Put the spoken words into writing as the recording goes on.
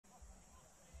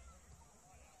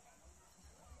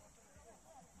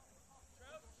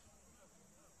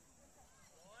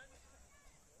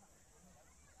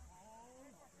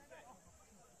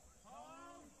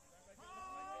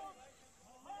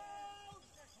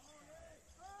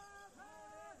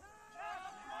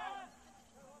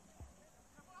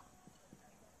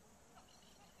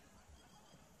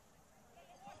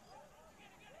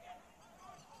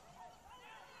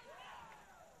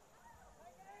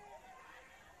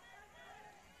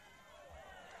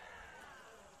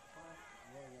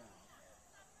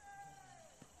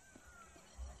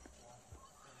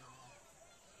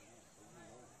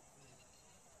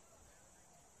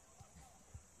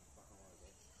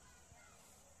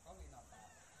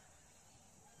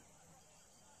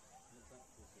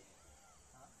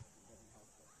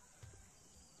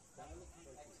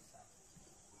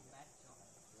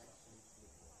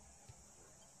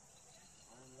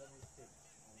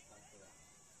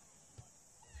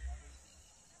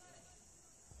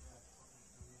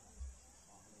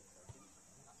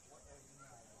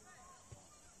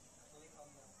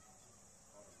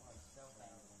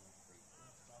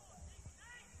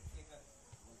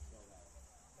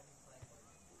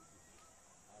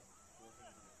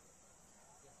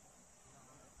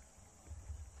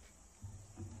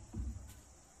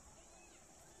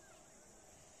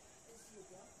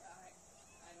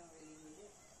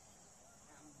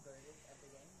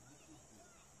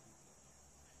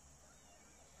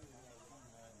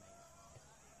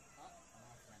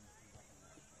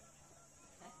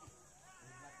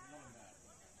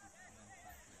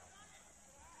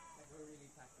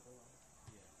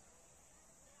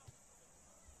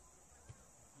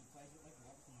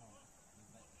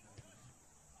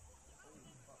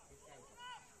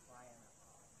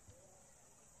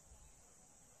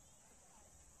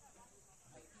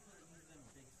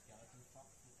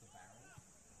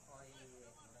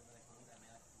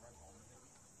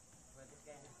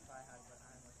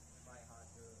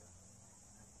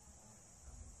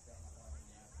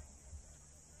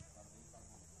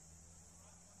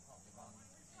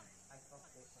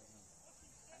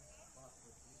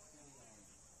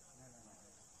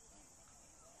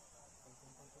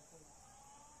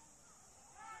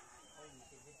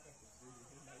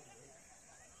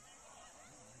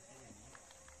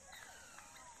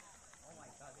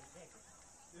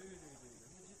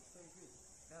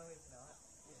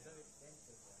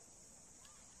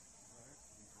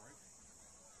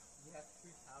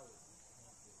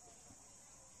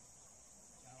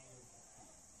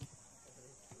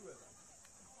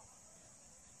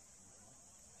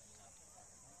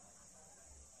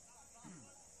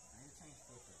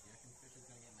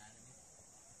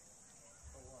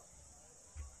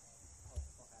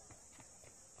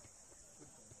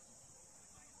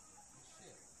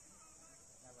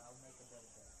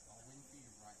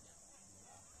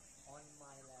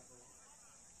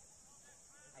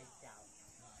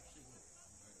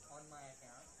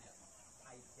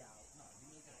doubt. No, you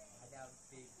need to. I doubt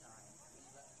big time. Will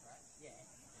you let us ride? Yeah.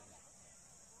 So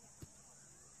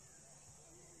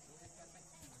we've got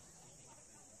like again.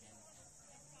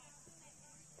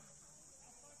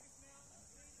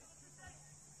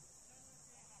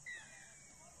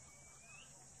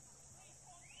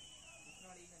 It's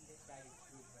not even this bad it's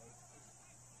good, right?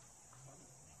 It's funny.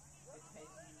 The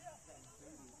tension that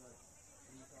food is what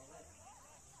do you call it?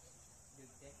 The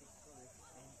deck is so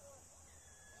expensive.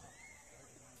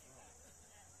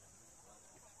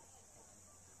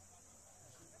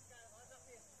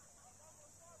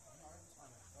 No, I just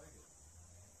want to show you.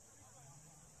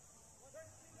 You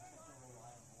have to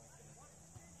rely on more things. The movie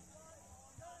is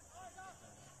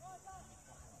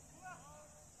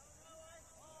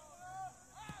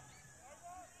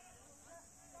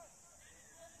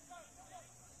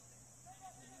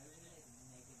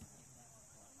negative in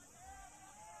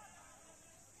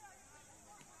that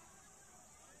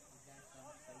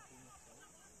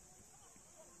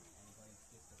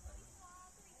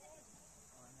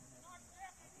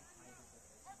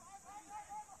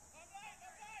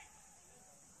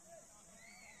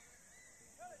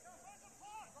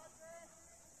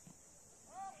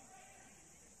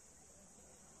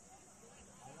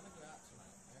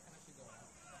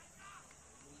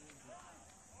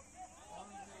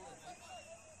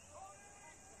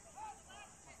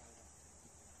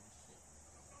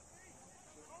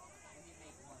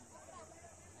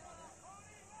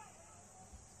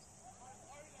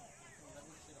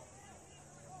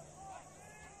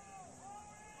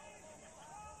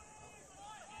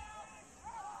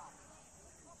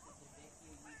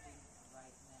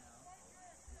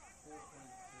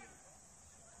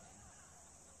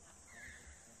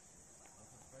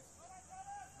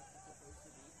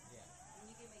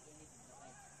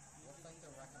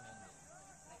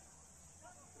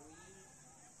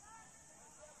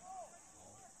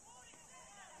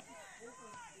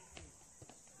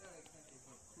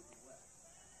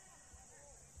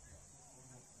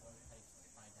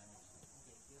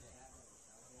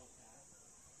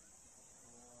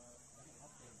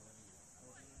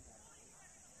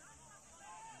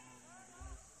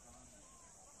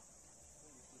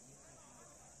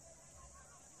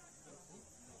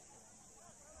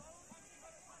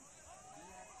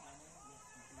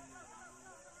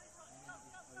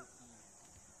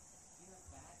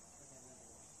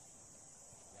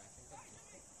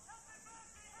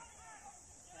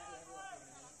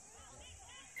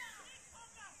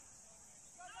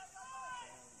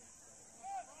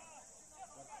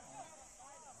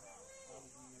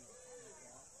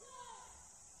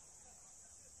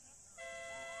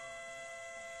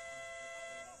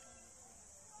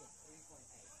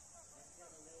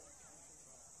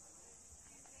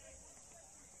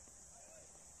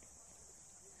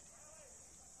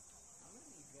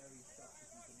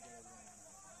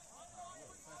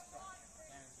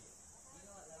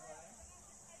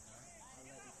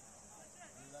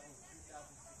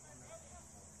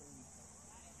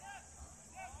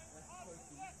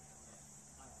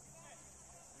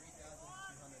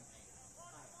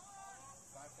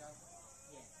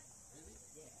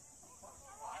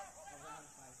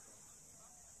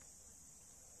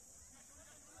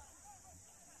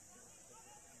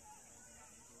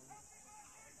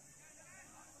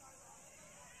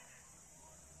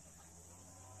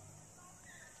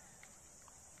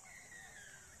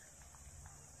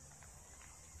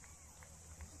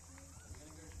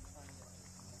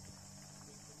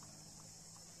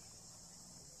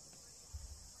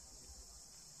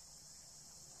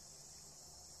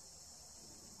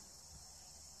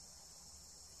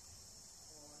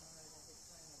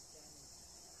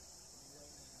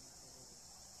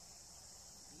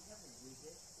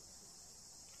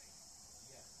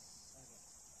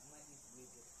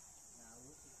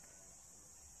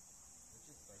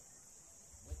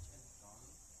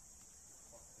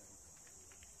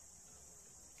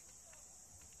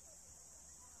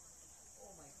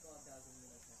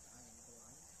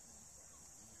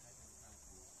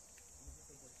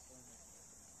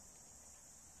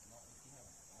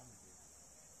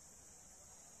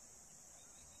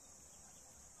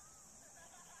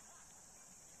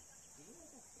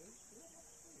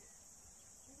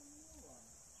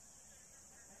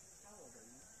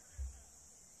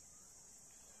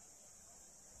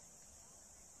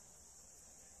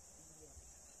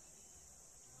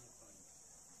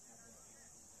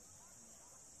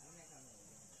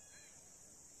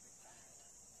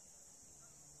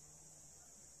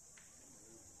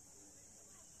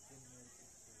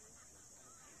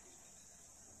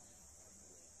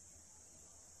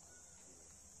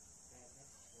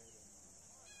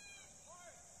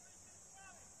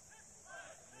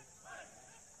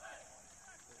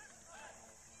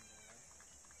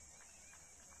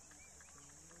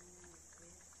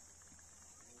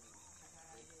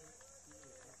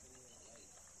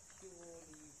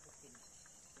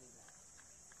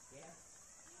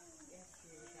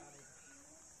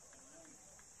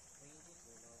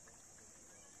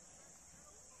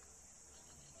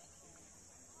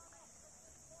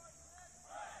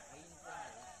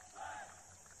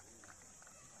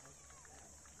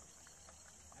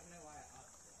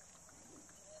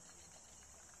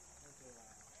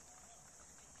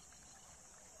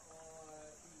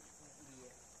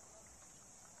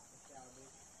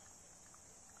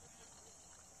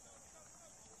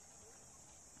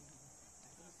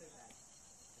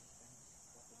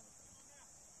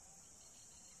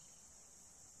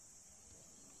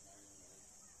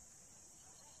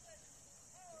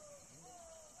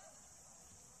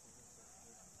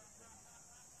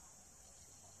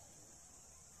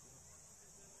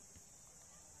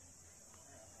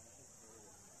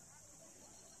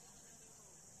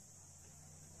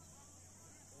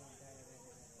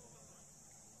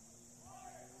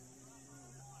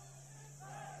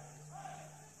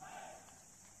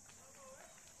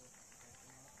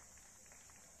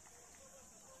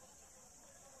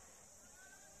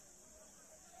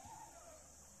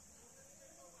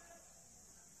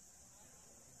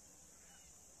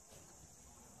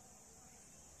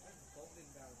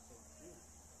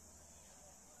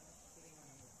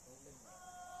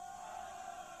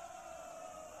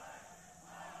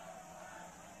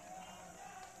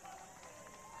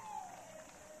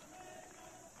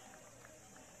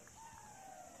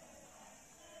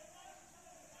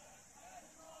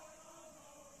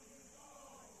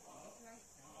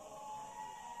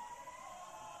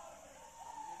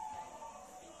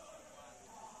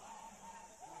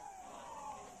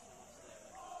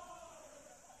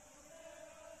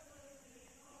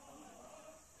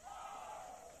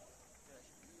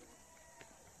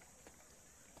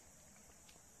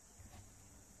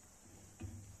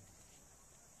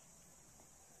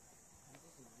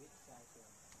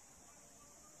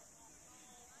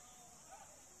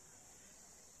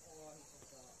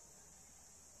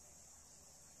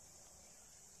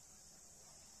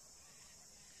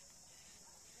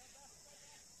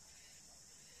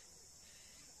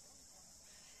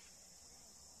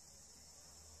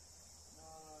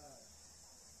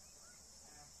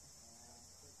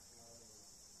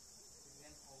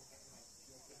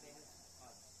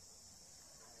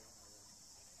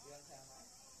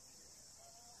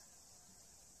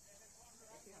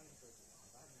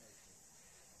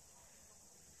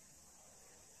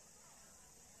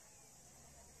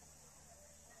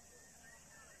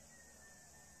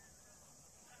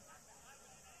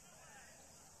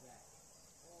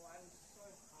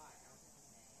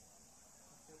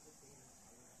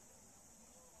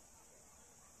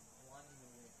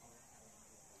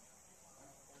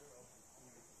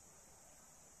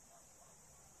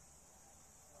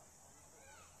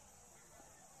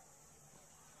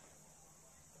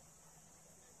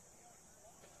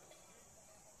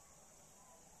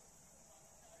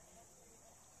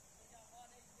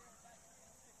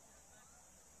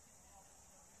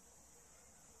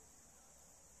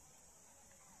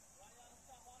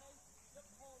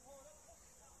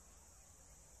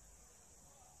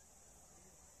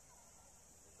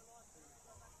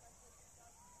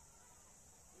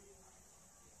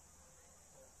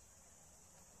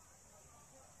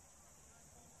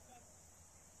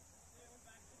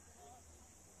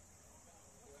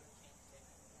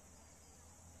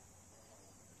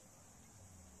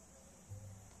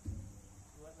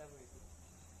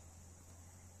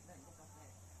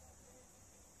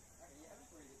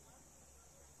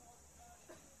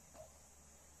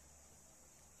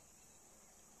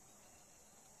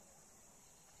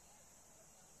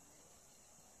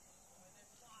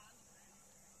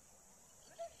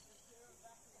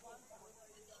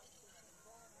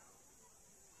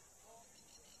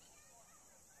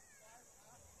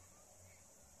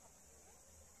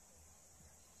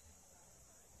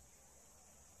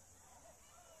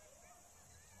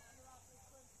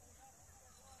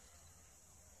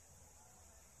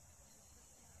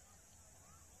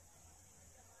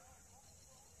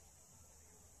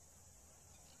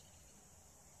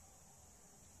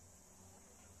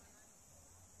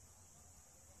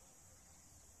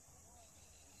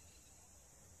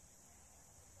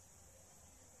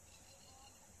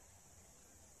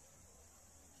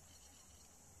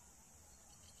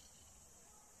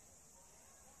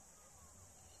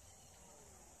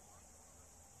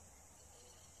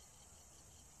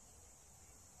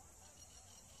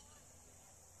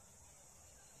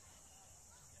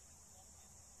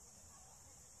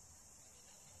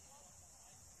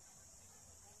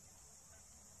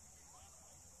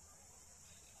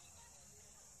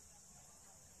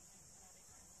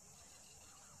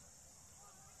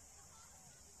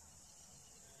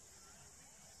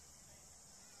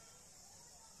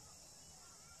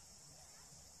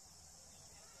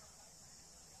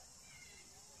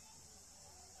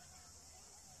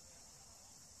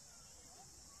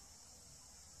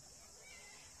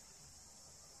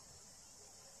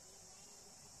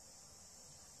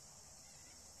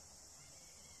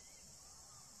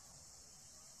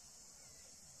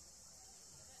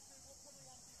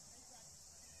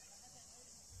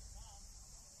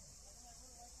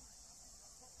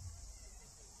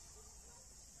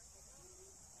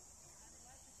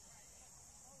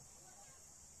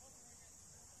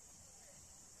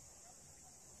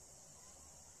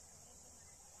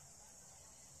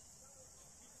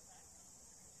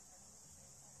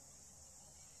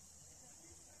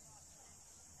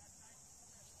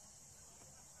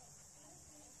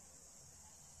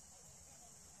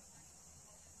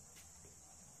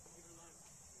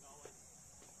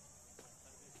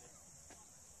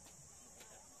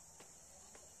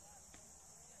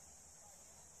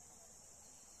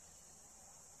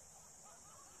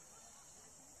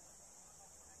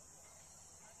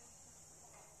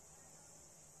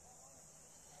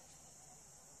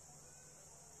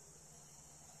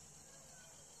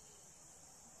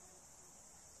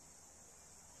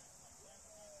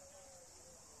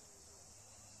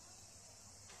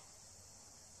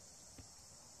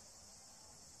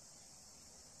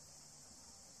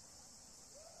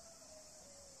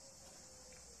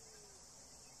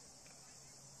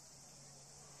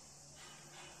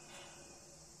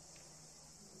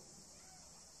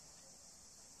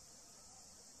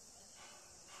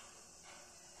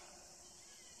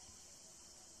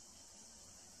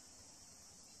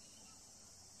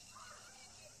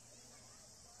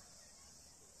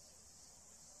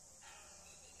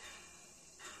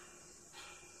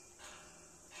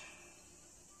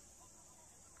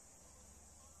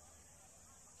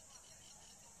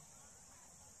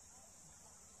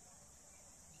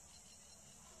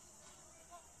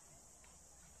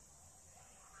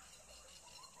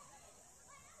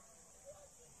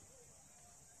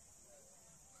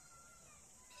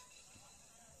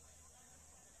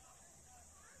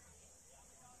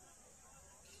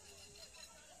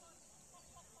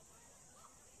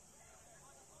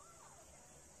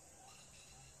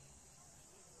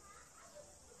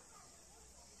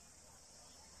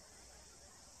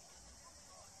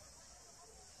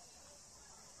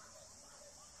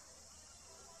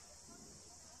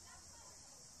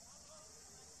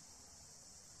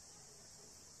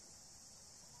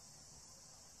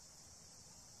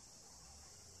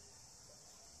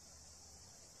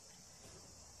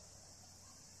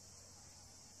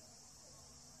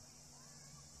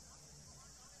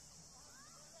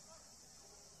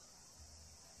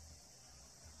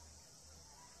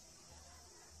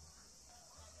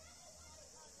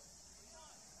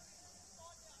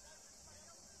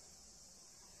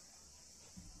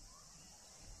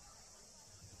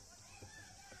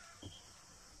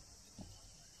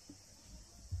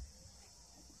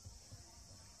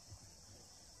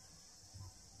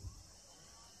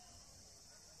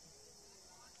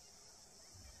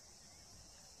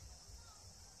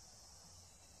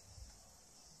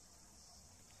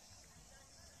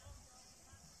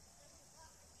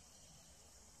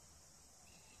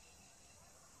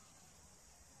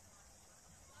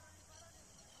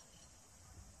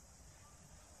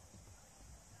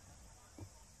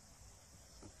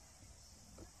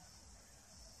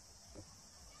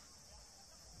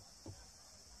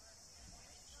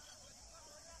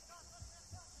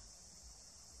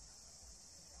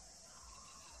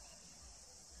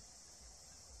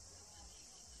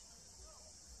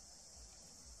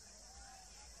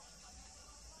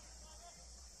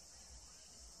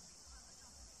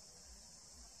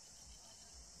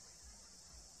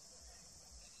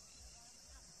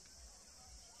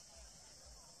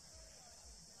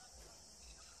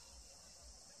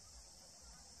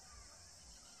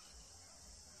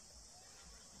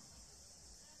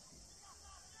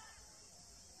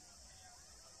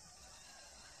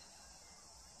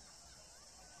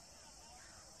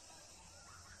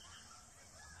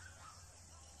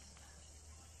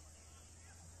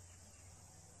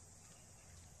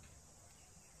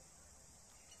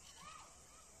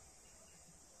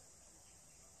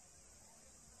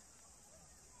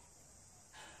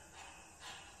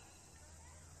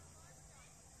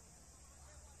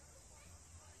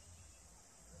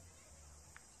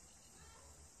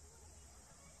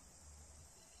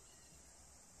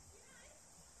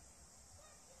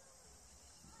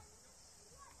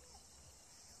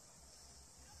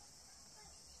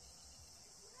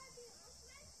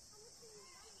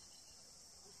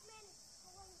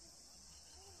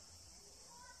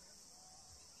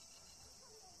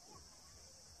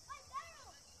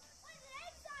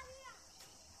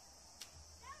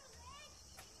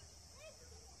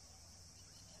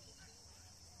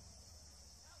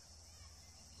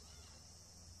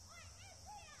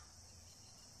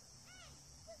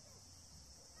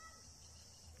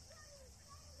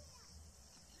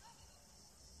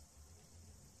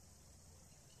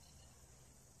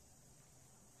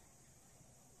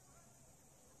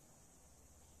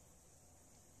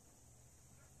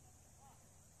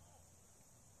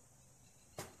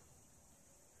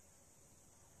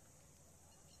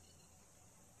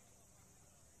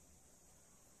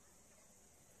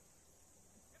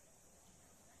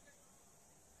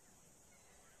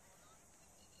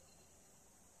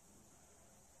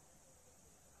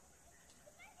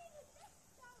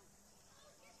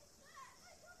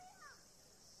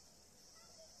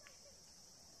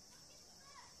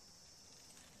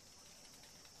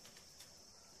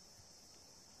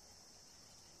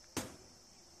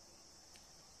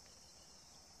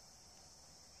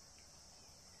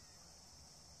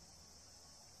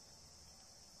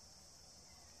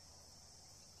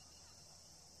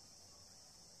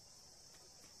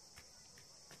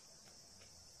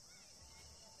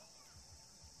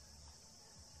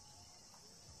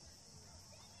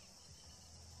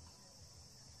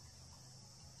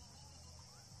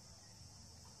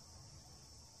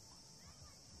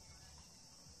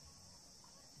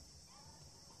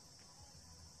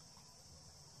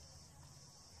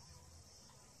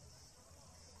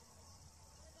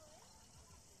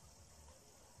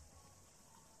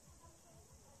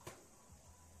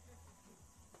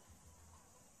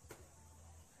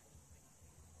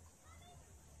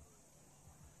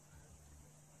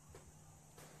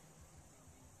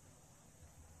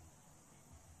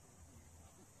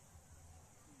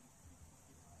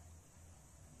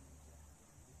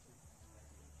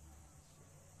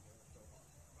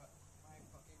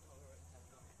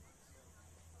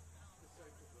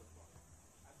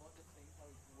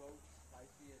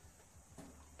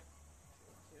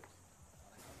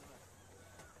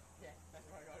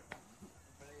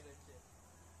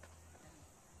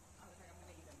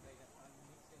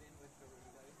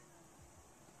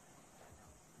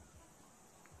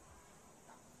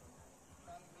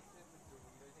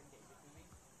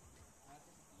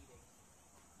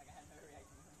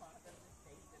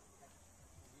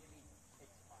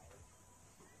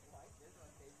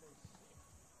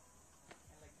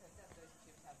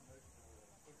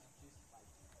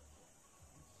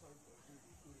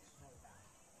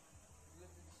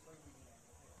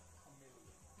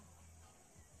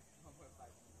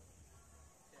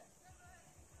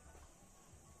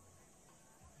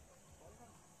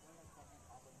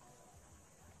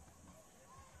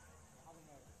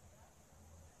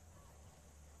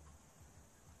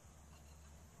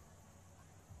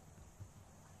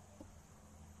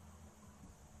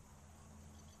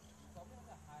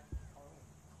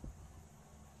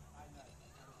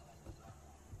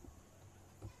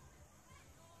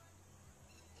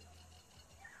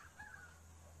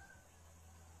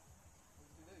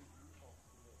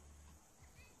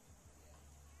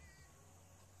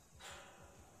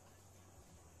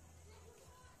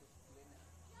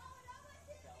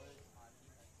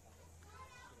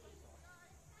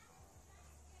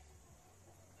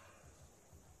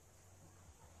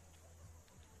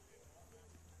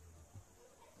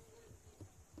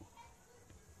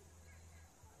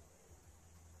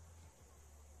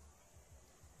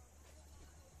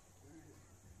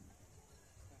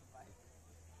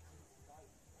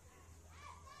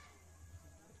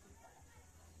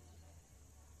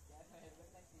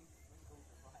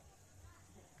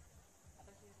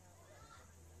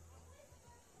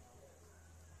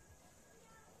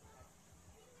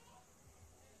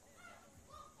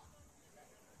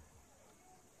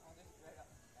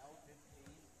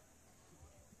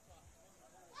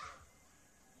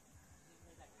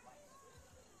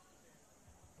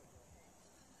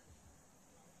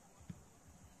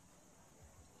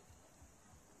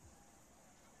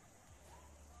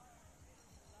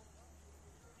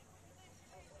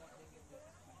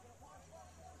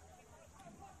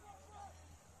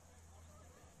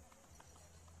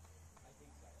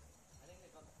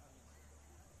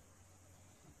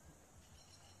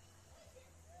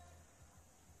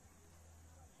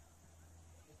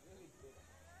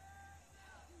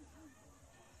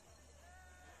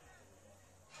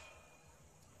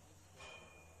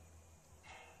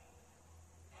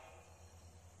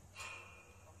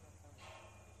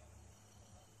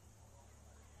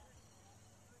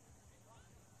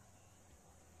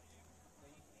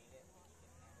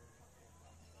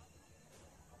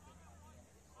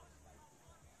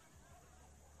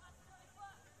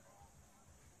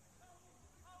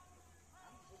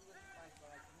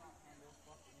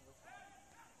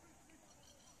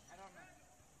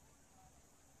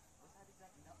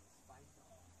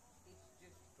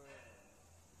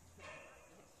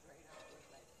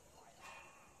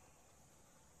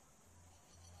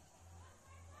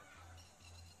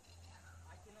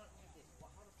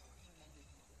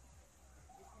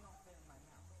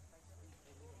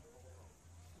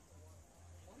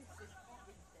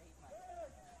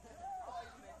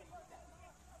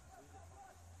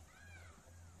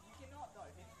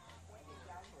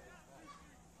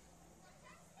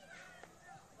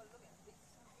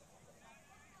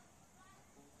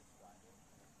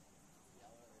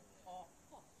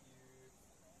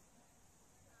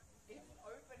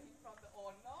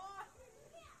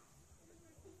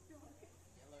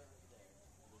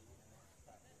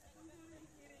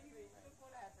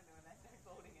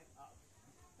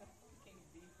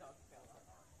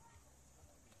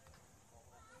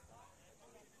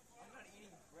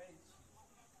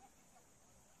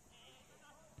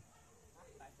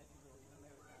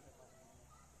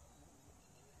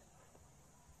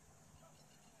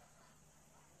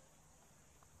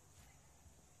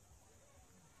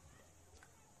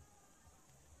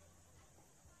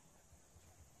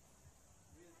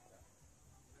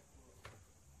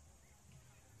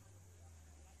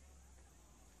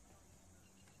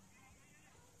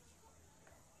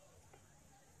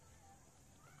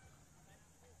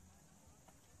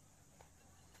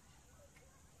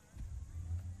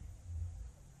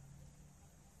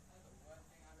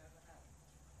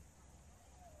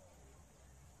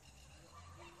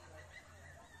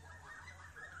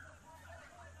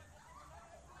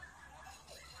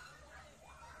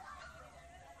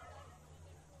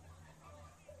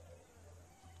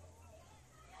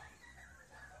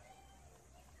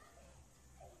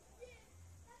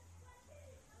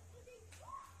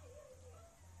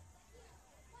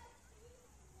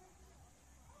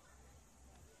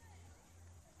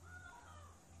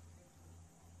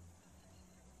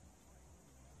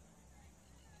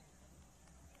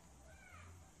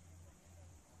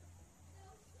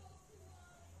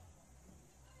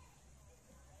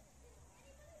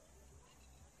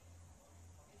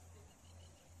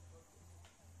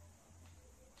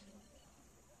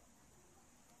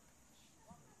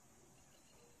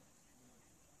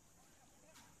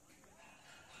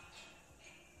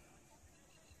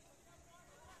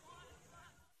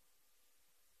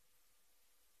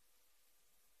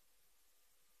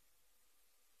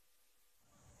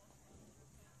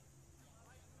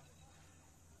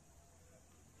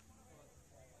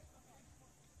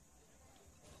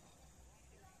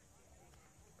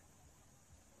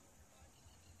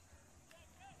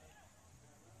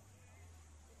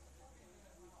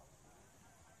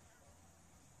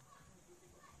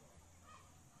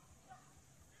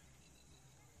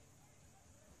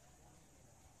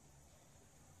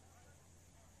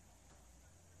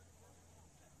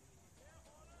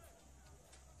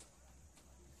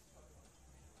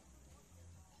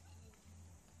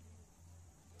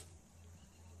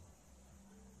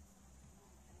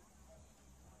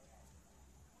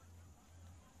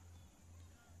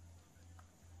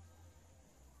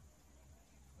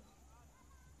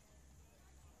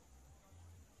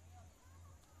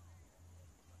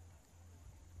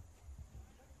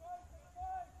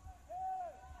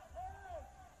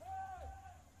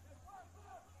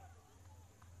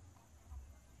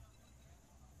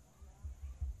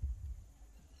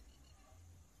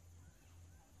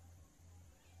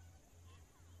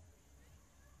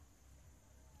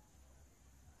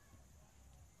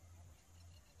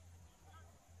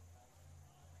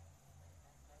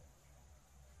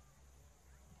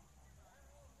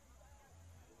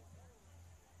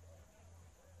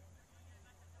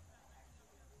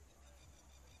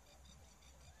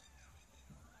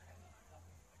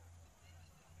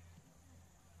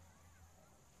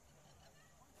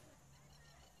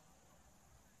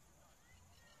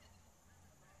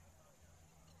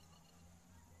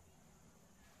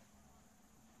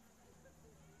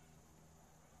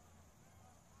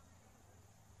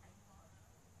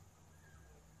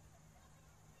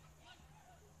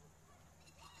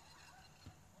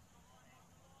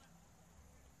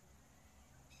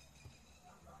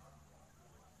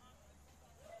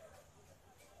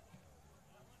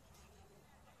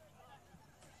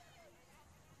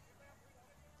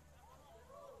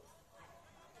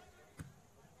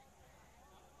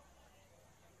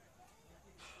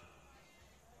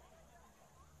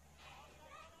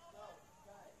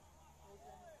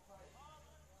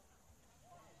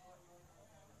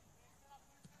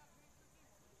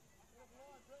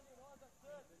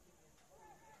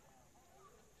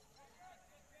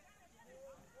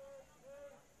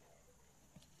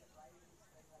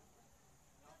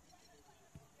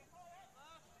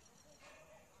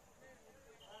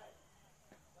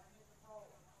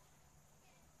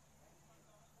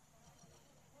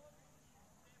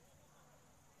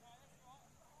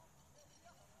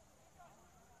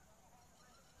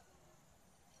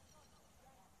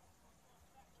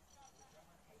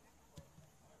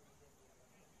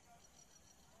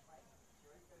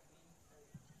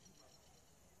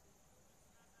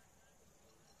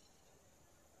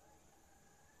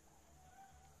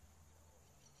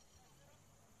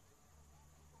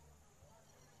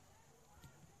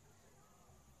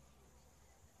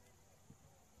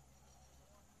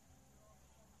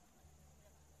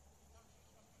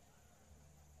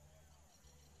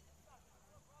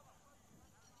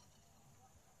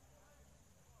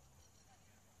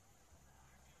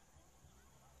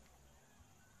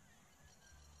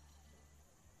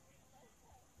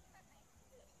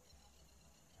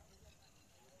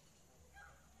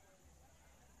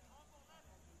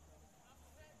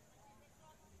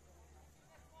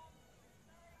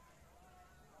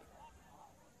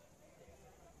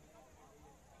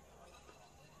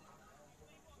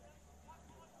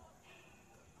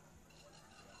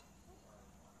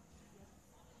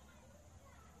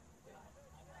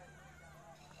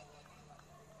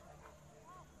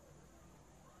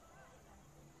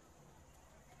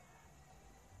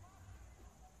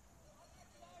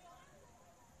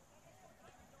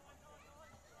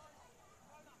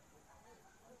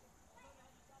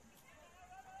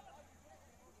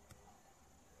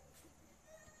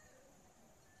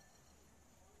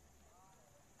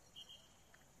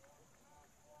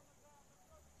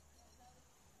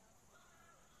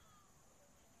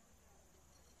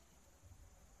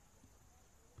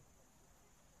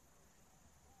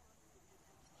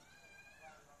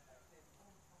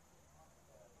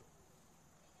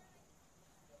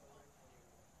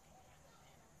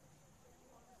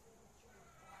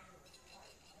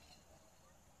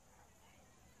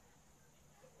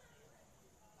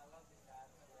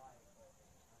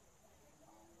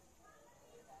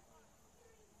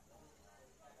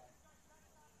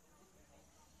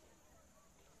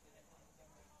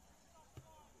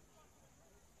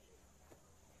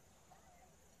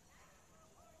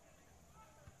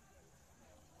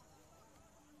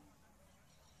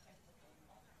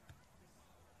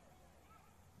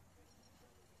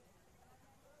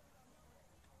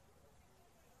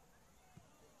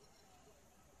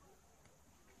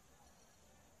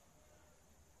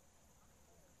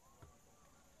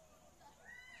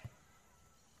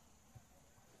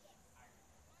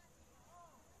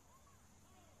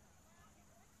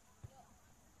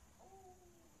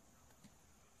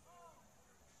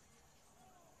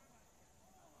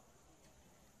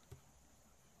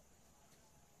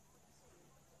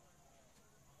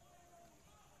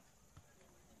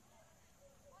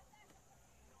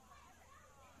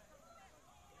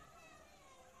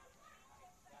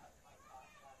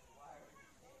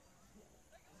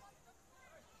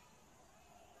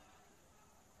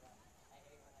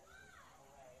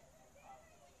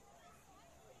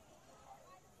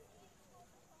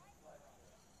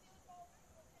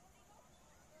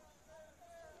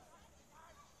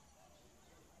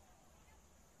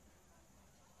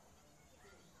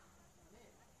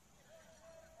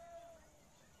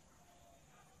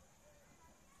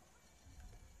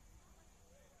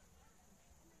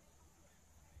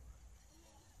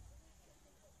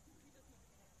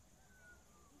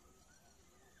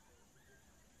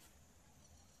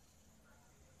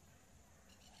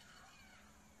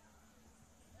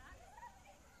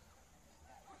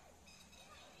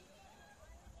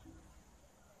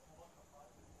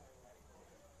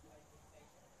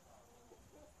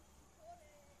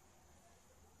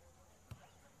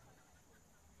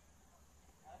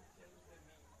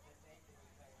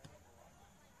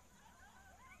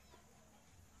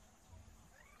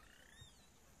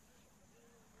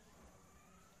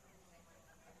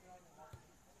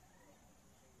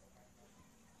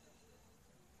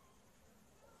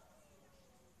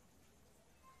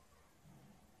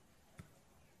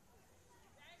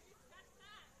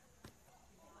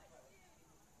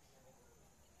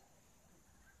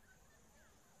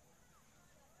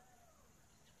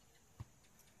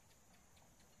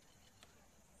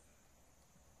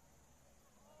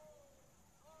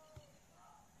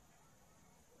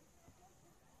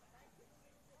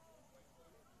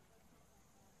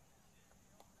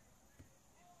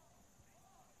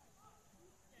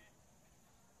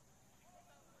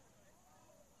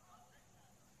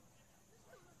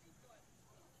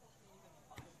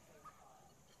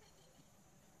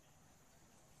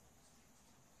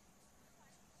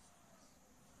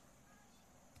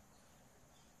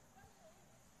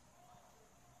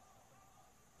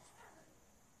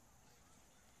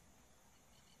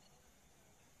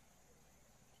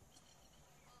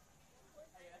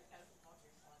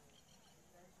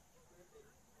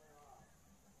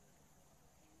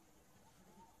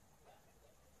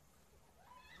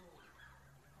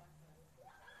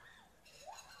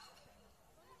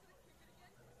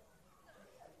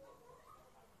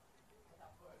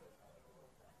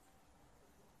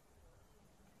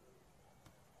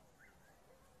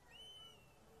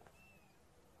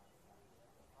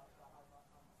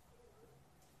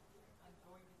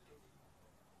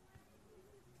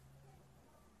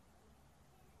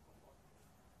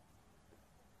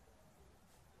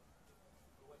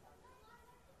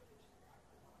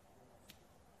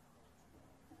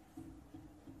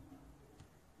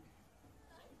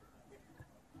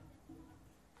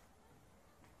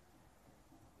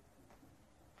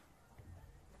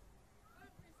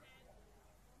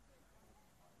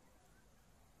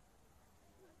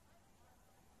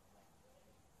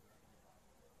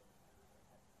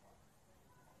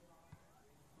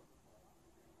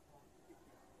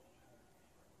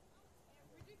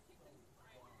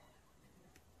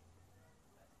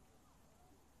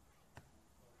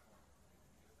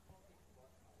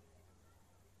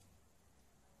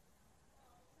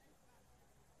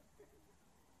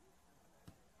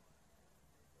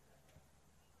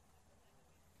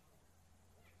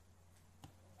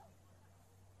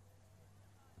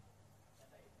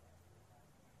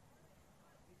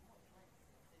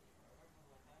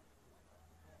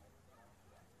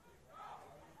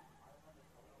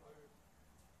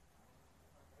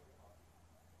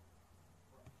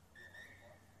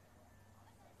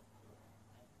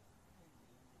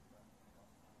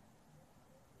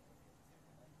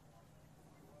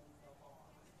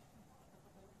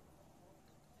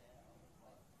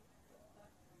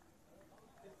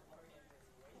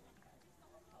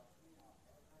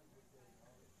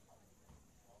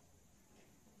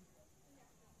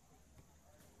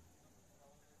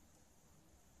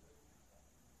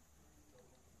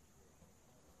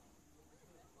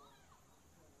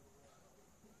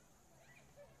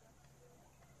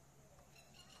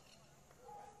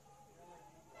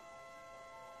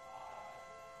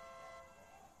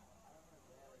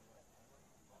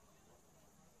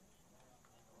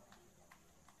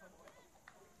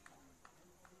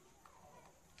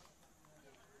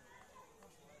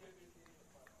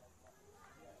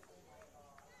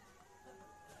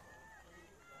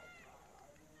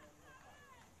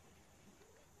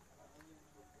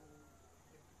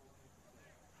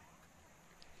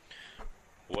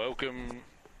Welcome,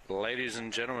 ladies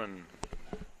and gentlemen.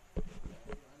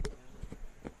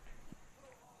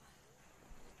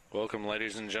 Welcome,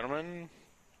 ladies and gentlemen.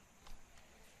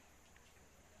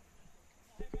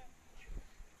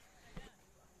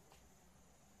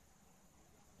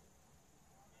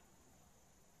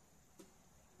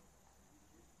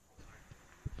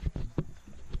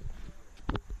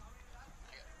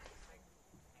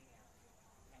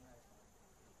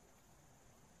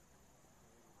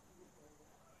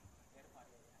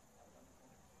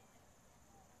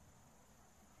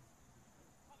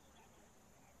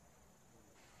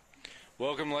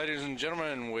 Welcome, ladies and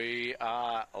gentlemen. We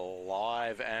are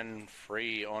live and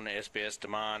free on SBS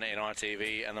Demand,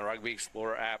 NITV, and the Rugby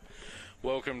Explorer app.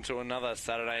 Welcome to another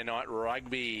Saturday night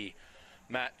rugby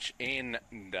match in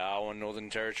Darwin,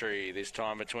 Northern Territory. This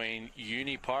time between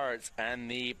Uni Pirates and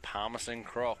the Palmerston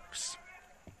Crocs.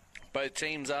 Both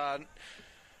teams are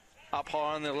up high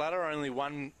on the ladder, only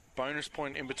one bonus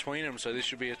point in between them, so this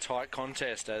should be a tight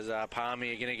contest as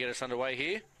Palmy are going to get us underway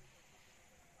here.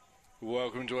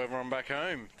 Welcome to everyone back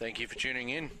home. Thank you for tuning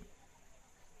in.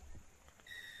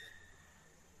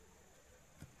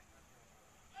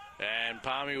 And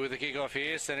Palmy with the kickoff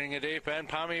here, sending it deep. And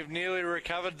Palmy have nearly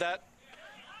recovered that.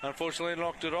 Unfortunately,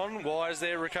 knocked it on. Wise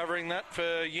there recovering that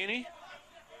for Uni.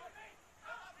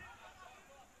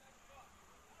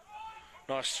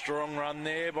 Nice strong run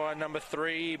there by number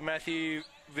 3, Matthew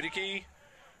Vidicky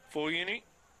for Uni.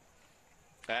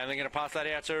 And they're going to pass that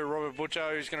out to Robert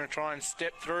Butcher, who's going to try and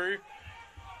step through.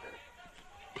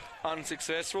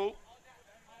 Unsuccessful.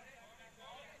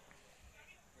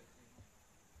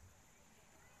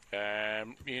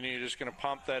 And Uni just going to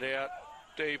pump that out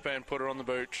deep and put it on the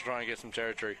boot to try and get some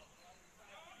territory.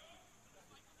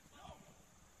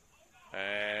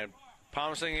 And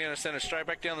Palmerston going to send it straight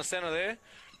back down the centre there.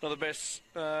 Not the best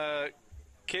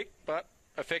kick, but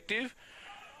effective.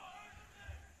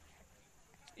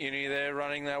 Uni there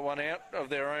running that one out of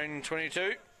their own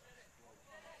 22.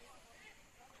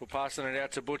 We're passing it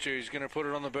out to Butcher, who's going to put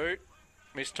it on the boot.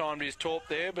 Mistimed his torp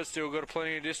there, but still got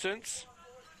plenty of distance.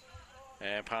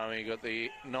 And Palmy got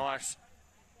the nice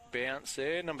bounce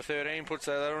there. Number 13 puts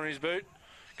that on his boot.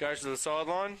 Goes to the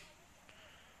sideline.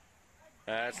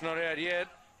 It's not out yet.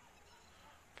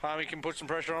 Palmy can put some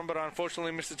pressure on, but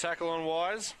unfortunately missed the tackle on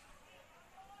Wise.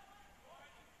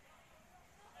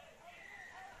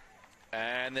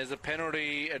 And there's a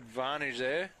penalty advantage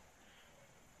there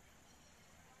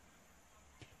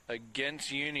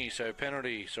against Uni. So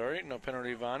penalty, sorry, not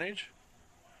penalty advantage.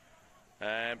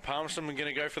 And Palmerston are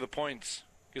going to go for the points.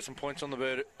 Get some points on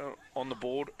the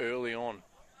board early on.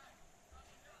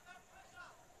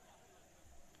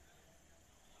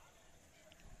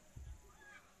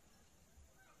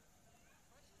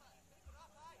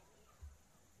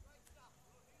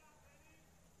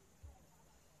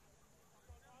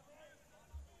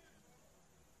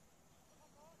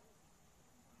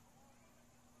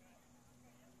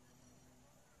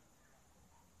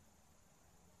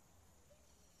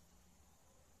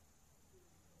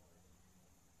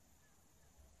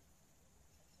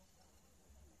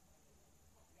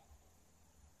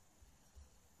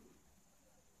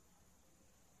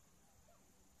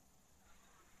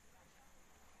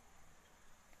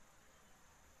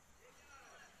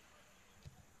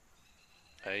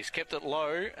 He's kept it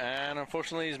low, and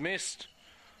unfortunately he's missed.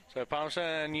 So Palmerston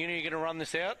and Uni are going to run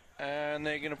this out, and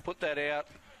they're going to put that out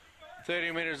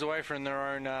 30 metres away from their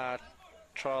own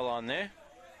try line there.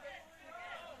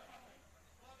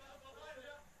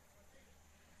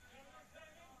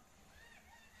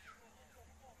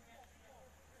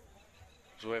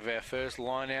 So we have our first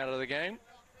line out of the game.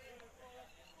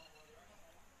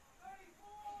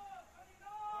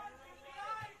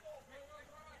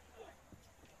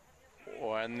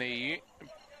 And the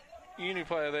Uni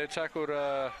player there tackled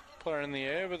a player in the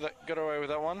air, but that got away with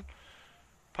that one.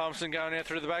 Palmerston going out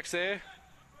through the backs there.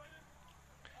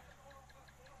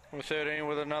 Number 13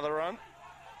 with another run.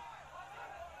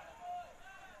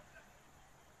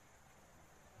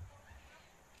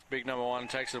 Big number 1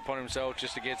 takes it upon himself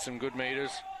just to get some good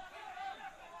metres.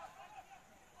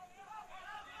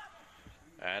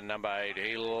 And number 8,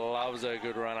 he loves a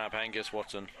good run up, Angus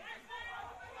Watson.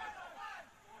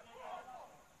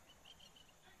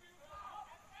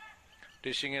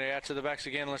 Dishing it out to the backs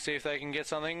again. Let's see if they can get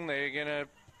something. They're going to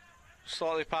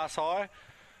slightly pass high.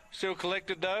 Still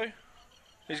collected though.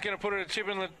 He's going to put a chip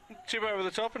over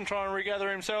the top and try and regather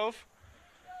himself.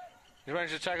 He's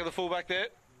managed to tackle the fullback there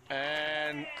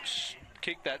and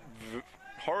kick that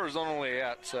horizontally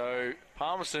out. So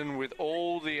Palmerston with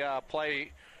all the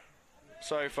play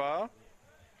so far.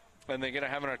 And they're going to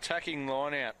have an attacking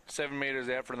line out 7 metres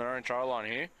out from their own try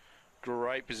line here.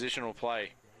 great positional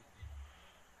play.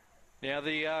 Now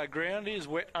the ground is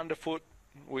wet underfoot.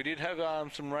 We did have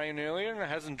some rain earlier and it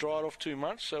hasn't dried off too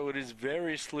much, so it is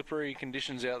very slippery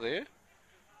conditions out there.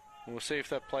 We'll see if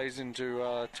that plays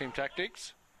into team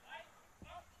tactics.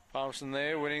 Palmerston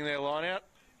there winning their line out.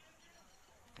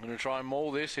 I'm going to try and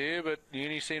maul this here, but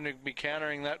Uni seem to be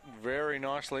countering that very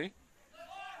nicely.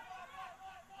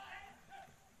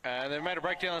 And they've made a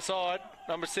break down the side.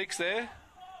 Number 6 there.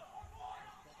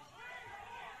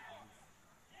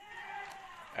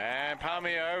 And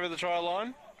Palmier over the try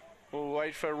line. We'll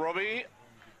wait for Robbie,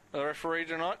 the referee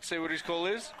tonight, see what his call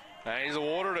is. And he's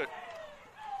awarded it.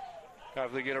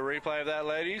 Hopefully get a replay of that,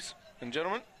 ladies and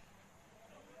gentlemen.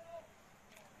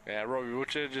 Yeah, Robbie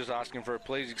Butcher just asking for a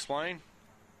please explain.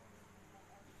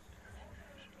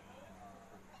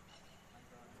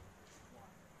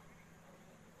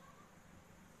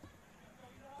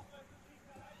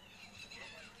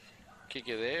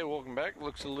 Kicker there, walking back,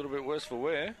 looks a little bit worse for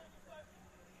wear.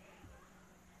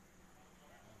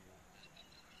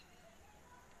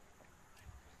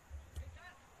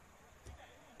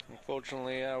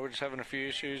 Unfortunately, we're just having a few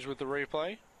issues with the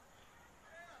replay.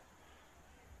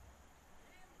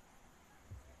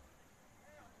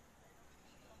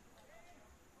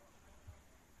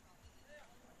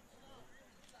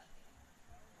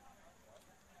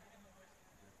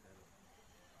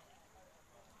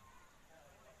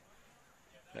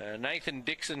 Nathan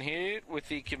Dixon here with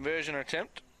the conversion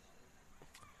attempt.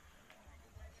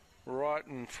 Right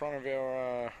in front of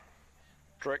our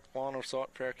direct line of sight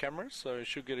for our cameras, so we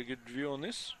should get a good view on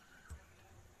this.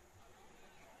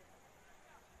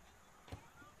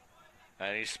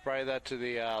 And he sprayed that to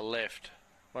the left.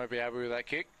 Won't be happy with that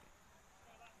kick.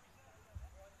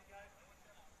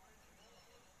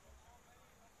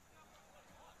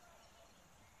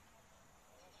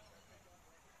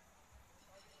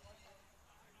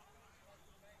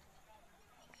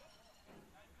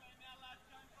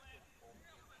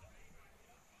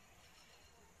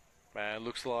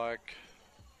 Looks like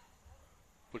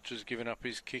Butcher's given up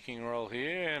his kicking role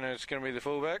here, and it's going to be the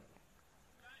fullback.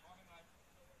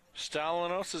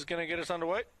 Stalinos is going to get us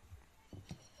underway.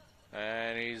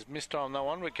 And he's mistimed that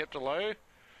one, but kept it low.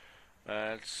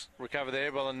 It's recovered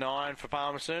there by the 9 for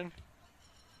Palmerston.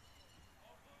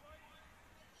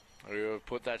 We'll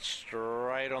put that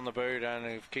straight on the boot and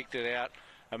have kicked it out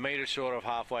a metre short of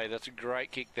halfway. That's a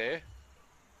great kick there.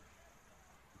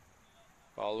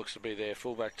 Oh, looks to be their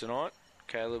fullback tonight,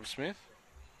 Caleb Smith.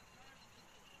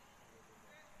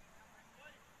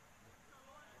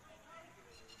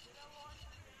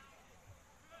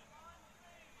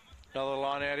 Another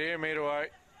line out here,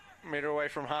 metre away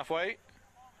from halfway.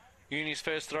 Uni's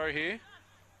first throw here.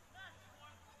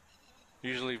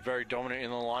 Usually very dominant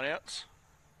in the lineouts.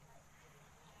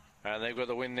 And they've got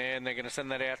the win there, and they're going to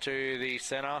send that out to the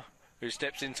centre, who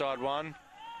steps inside one.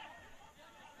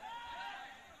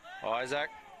 Isaac,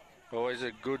 always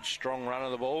a good, strong run of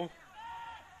the ball.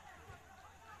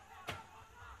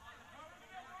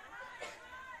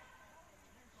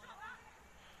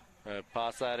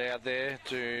 Pass that out there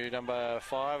to number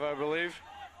 5, I believe.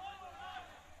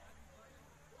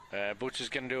 Butcher's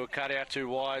going to do a cut out to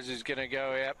Wise, who's going to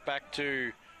go out back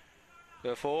to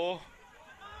the 4.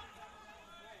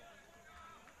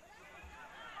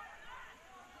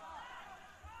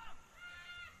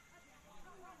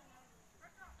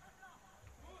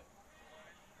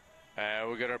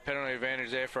 We've got a penalty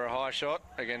advantage there for a high shot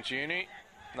against Uni.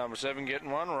 Number 7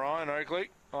 getting one, Ryan Oakley,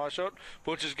 high shot.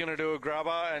 Butcher's going to do a grubber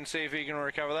and see if he can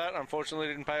recover that. Unfortunately,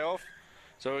 didn't pay off.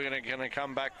 So we're going to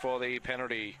come back for the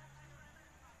penalty.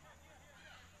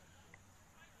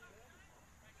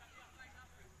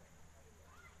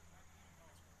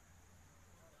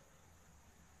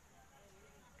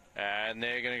 And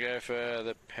they're going to go for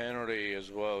the penalty as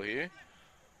well here.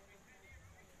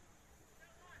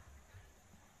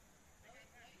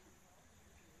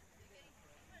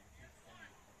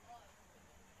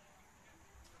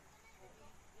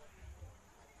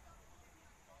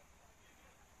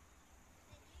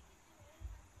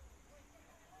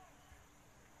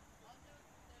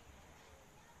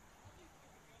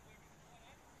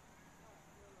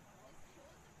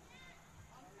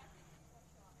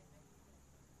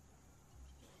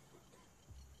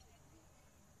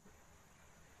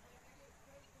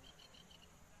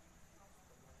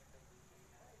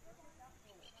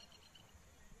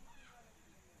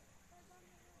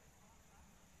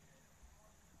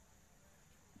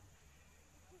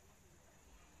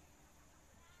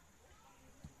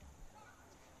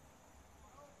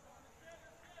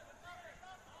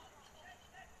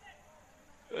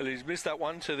 Well, he's missed that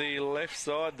one to the left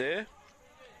side there.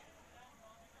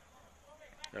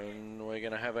 And we're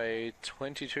going to have a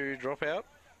 22 dropout.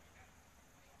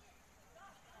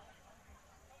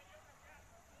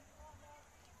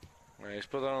 And he's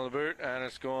put that on the boot, and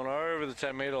it's gone over the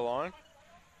 10-metre line.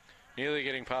 Nearly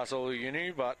getting past all the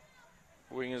uni, but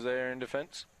wingers there in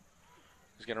defence.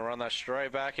 He's going to run that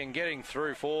straight back and getting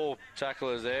through 4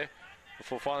 tacklers there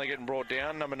before finally getting brought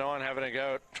down. Number 9 having a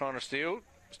go at trying to steal.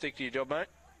 Stick to your job, mate.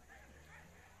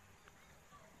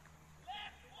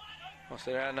 I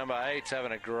said out number 8's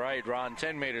having a great run.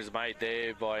 10 metres made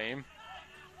there by him.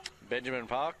 Benjamin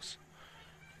Parks.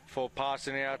 For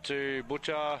passing out to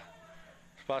Butcher.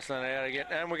 Passing it out again.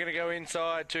 And we're going to go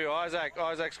inside to Isaac.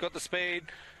 Isaac's got the speed.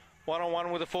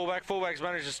 One-on-one with the fullback. Fullback's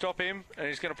managed to stop him. And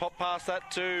he's going to pop past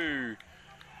that to...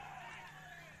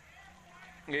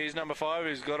 He's number 5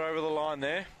 who's got over the line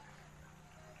there.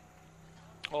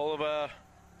 Oliver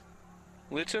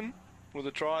Litton with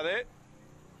a try there.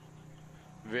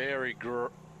 Very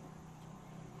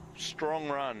strong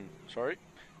run. Sorry.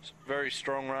 Very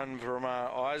strong run from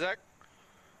Isaac.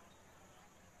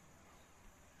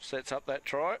 Sets up that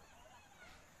try.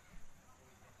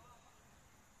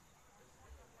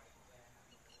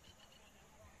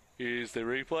 Here's the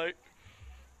replay.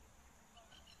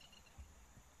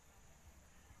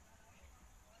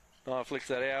 Flicks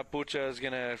that out. Butcher's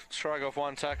going to shrug off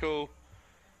one tackle.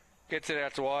 Gets it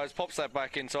out to Wise. Pops that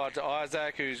back inside to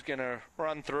Isaac, who's going to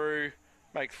run through.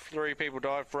 Make 3 people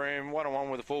dive for him. One-on-one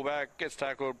with the fullback. Gets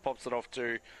tackled. Pops it off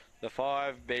to the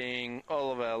 5, being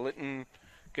Oliver Litton.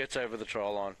 Gets over the try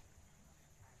line.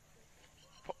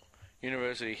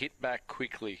 University hit back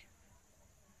quickly.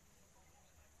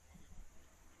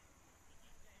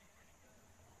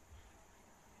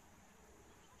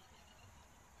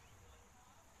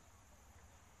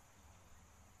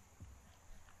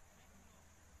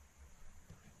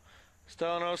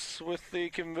 Stanos with the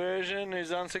conversion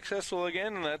is unsuccessful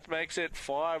again, and that makes it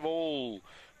 5-all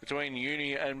between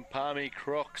Uni and Palmy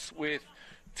Crocs with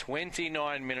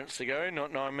 29 minutes to go.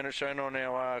 Not 9 minutes shown on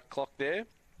our clock there.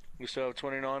 We still have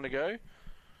 29 to go,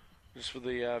 just for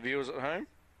the viewers at home.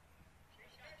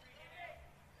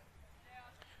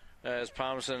 As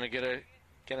Palmerston are gonna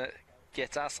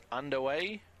get us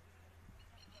underway.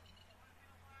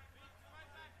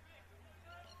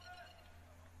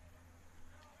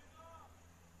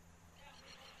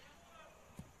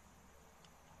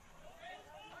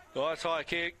 Nice high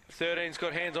kick. 13's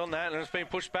got hands on that, and it's been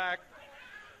pushed back.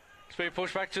 It's been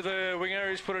pushed back to the winger.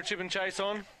 He's put a chip and chase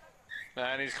on.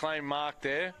 And his claim mark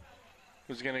there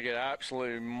was going to get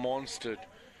absolutely monstered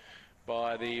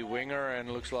by the winger,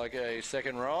 and looks like a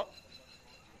second right.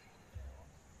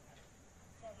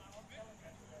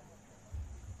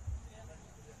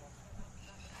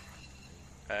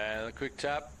 And a quick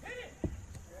tap.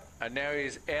 And now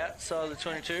he's outside the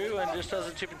 22 and just does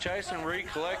a chip and chase and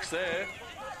recollects there.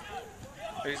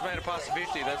 He's made it past the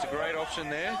 50. That's a great option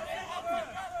there.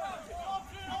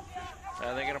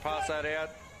 And they're going to pass that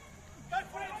out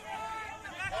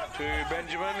to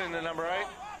Benjamin in the number 8.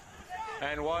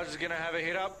 And Wise is going to have a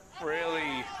hit up.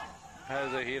 Rarely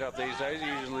has a hit up these days. He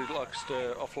usually likes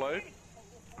to offload.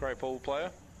 Great ball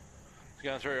player. He's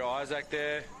going through Isaac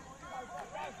there.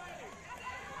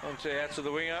 Onto out to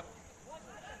the winger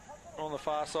on the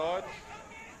far side.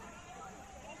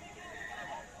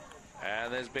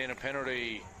 And there's been a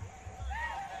penalty.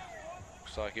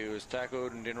 Looks like he was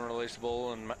tackled and didn't release the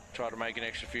ball and tried to make an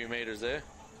extra few metres there.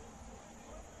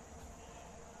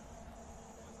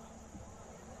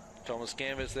 Thomas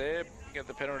Canvas there, get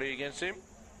the penalty against him.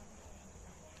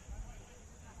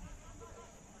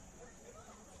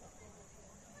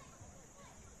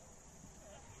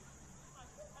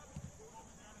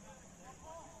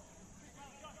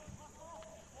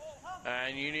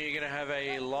 And Uni are going to have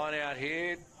a line out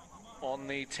here on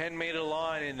the 10-metre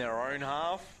line in their own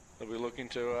half. They'll be looking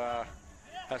to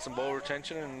have some ball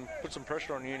retention and put some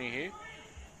pressure on Uni here.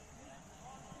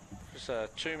 Just a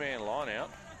 2-man line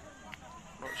out.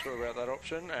 Not sure about that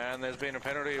option. And there's been a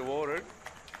penalty awarded.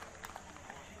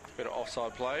 Bit of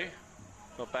offside play.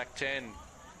 Got back 10,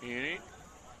 Uni.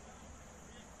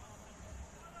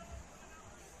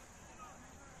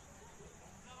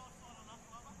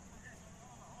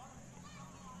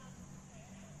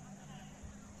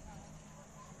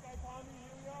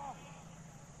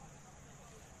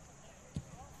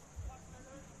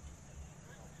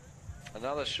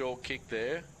 Another short kick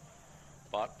there,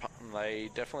 but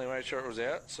they definitely made sure it was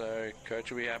out, so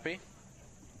coach will be happy.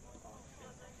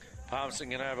 Palmerston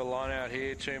going to have a line out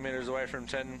here, 2 metres away from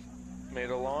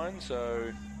 10-metre line,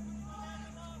 so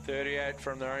 38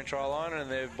 from their own try line,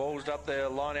 and they've ballsed up their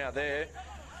line out there.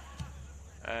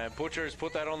 And Butcher has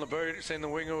put that on the boot, seen the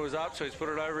winger was up, so he's put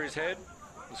it over his head.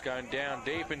 It's going down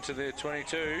deep into the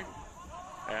 22.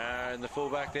 And the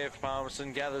fullback there for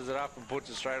Palmerston gathers it up and puts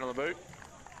it straight on the boot.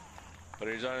 But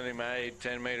he's only made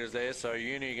 10 metres there, so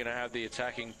Uni are going to have the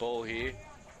attacking ball here.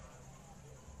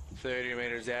 30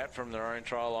 metres out from their own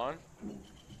try line.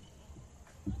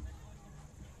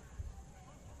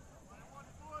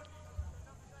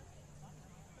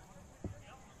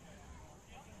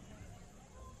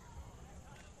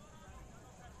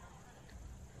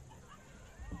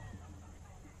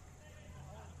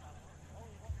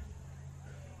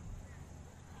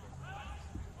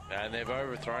 And they've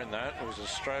overthrown that. It was as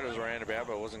straight as a roundabout,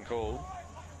 but it wasn't called.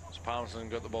 So Palmerston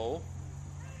got the ball.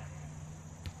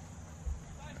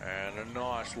 And a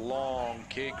nice long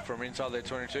kick from inside their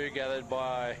 22, gathered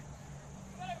by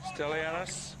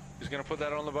Stelianis. He's going to put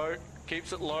that on the boat.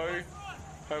 Keeps it low.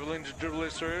 Overlin to dribble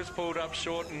this through. It's pulled up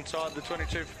short inside the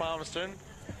 22 for Palmerston.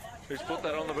 Who's put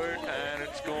that on the boot, and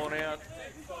it's gone out.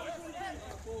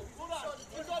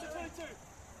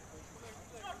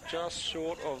 Just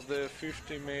short of the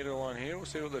 50-metre line here. We'll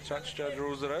see what the touch judge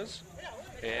rules it as.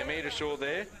 Yeah, metre short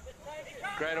there.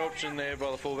 Great option there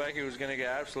by the fullback. He was going to get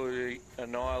absolutely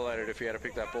annihilated if he had to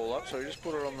pick that ball up. So he just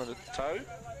put it on the toe.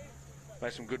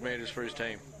 Made some good metres for his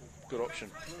team. Good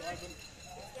option.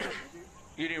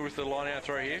 Uni with the line out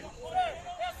throw here.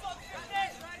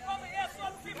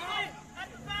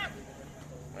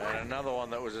 And another one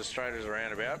that was as straight as a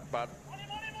roundabout, but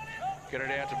get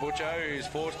it out to Butcho, who's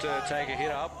forced to take a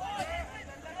hit up.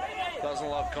 Doesn't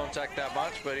love contact that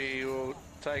much, but he will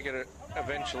take it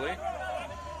eventually.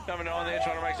 Number 9 there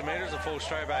trying to make some metres and fall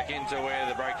straight back into where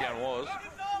the breakdown was.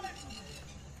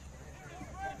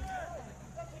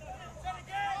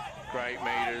 Great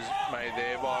metres made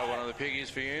there by one of the piggies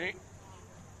for Uni.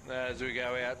 As we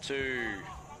go out to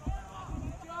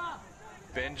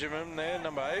Benjamin there,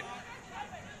 number 8.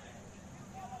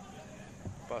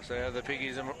 Bust out the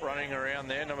piggies running around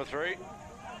there, number 3.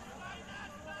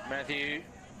 Matthew.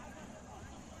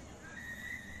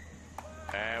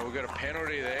 And we've got a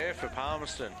penalty there for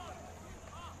Palmerston.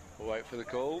 We'll wait for the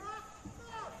call.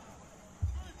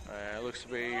 Looks to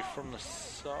be from the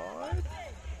side.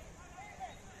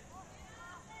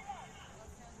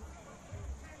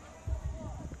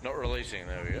 Not releasing,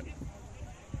 there we go.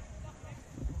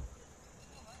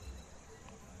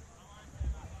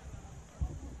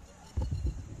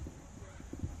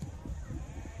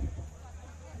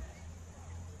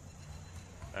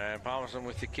 And Palmerston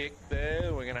with the kick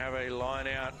there. We're going to have a line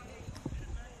out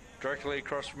directly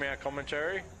across from our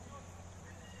commentary.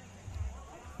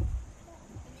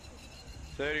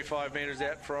 35 metres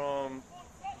out from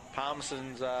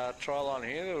Palmerston's try line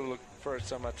here. They'll look for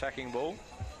some attacking ball.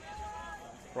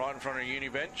 Right in front of Uni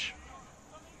bench.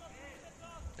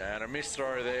 And a missed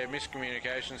throw there,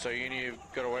 miscommunication. So Uni have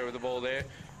got away with the ball there.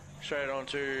 Straight on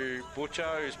to Butcher,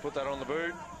 who's put that on the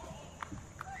boot.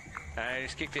 And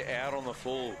he's kicked it out on the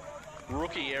full.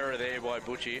 Rookie error there by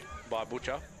Butcher.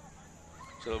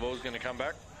 So the ball's going to come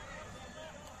back.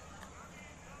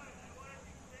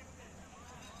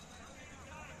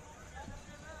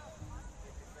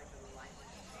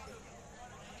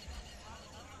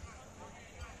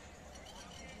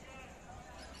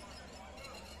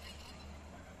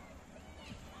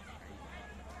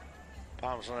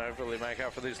 Palmerston overly make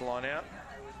up for this line out.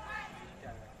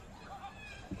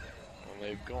 And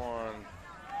they've gone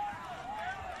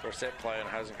for a set play and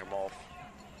it hasn't come off.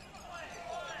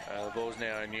 The ball's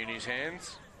now in Uni's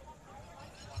hands.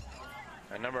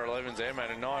 And number 11's there,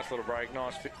 made a nice little break,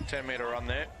 nice 10-metre run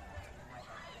there.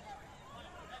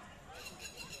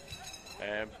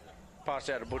 And passed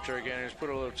out to Butcher again, who's put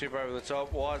a little chip over the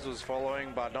top. Wise was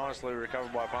following, but nicely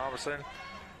recovered by Palmerston.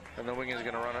 And the winger's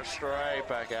going to run it straight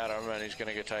back at him, and he's going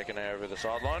to get taken over the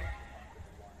sideline.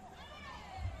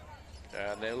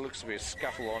 And there looks to be a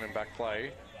scuffle on in back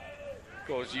play. Of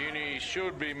course, Uni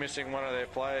should be missing one of their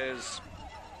players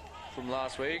from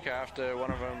last week after one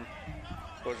of them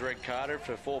was red carded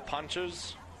for 4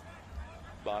 punches.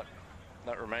 But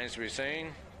that remains to be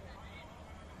seen.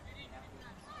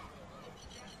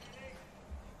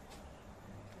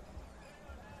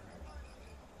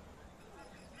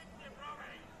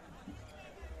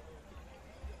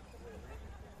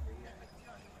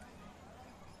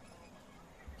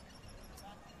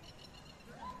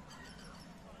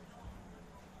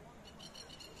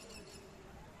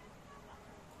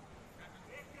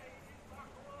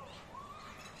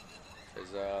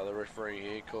 The referee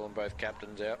here calling both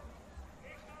captains out.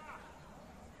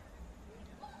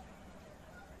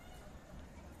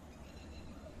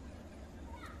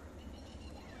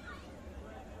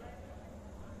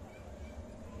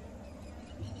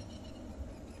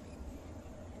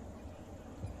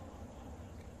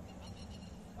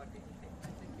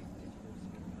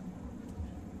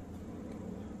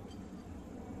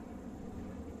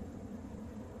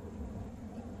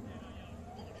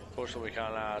 Unfortunately, we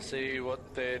can't see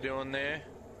what they're doing there.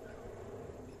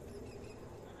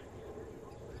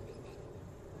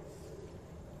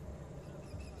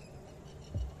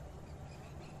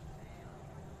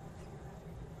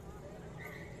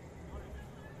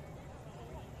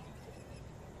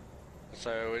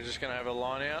 So we're just going to have a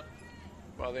line out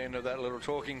by the end of that little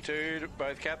talking to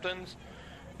both captains.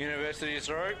 University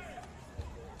throw.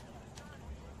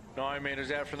 9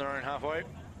 metres out from their own halfway.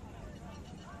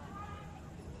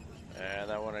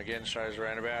 And that one again shows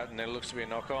around about, and there looks to be a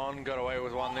knock on. Got away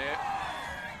with one there.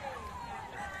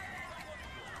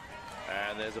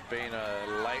 And there's been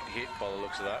a late hit by the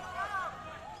looks of that.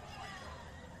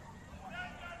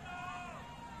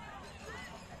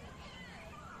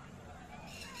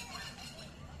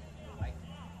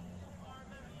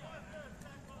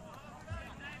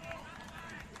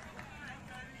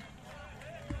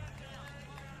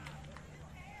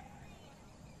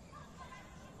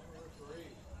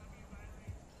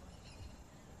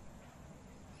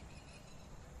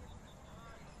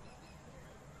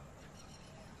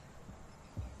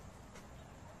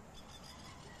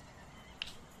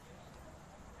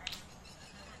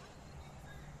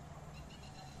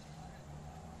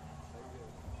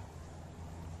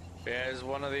 Yeah, as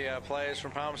one of the players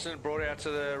from Palmerston brought out to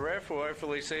the ref, we'll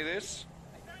hopefully see this.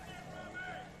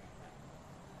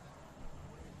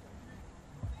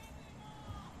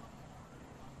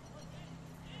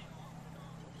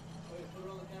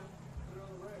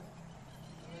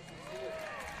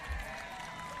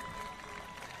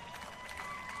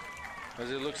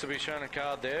 As it looks to be showing a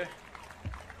card there.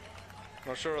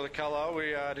 Not sure of the colour.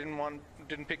 We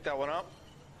didn't pick that one up.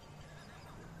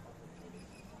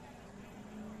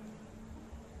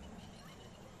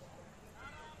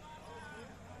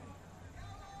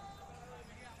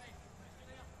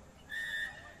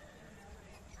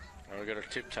 We got a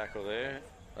tip tackle there.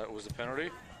 That was the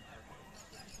penalty.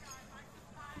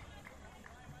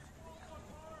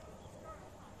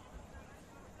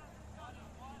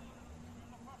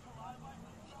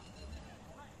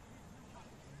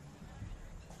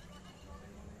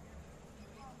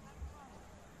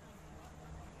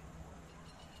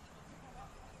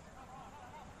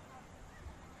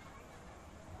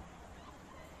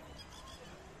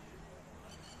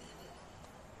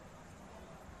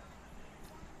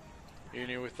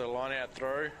 Uni with the line out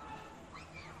throw.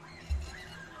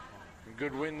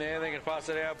 Good win there. They can pass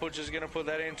it out. Butcher's going to put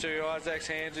that into Isaac's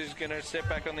hands, who's going to step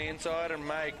back on the inside and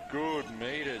make good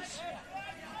meters.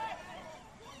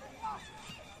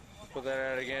 Put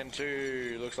that out again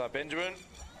to, looks like Benjamin.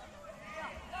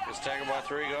 Gets tackled by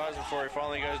 3 guys before he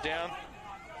finally goes down.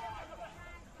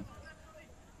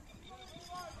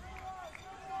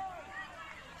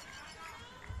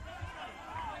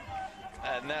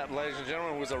 And that, ladies and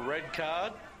gentlemen, was a red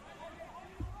card.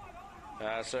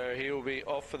 So he will be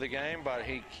off for the game, but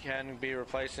he can be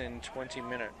replaced in 20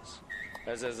 minutes.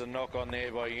 As there's a knock on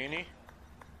there by Uni.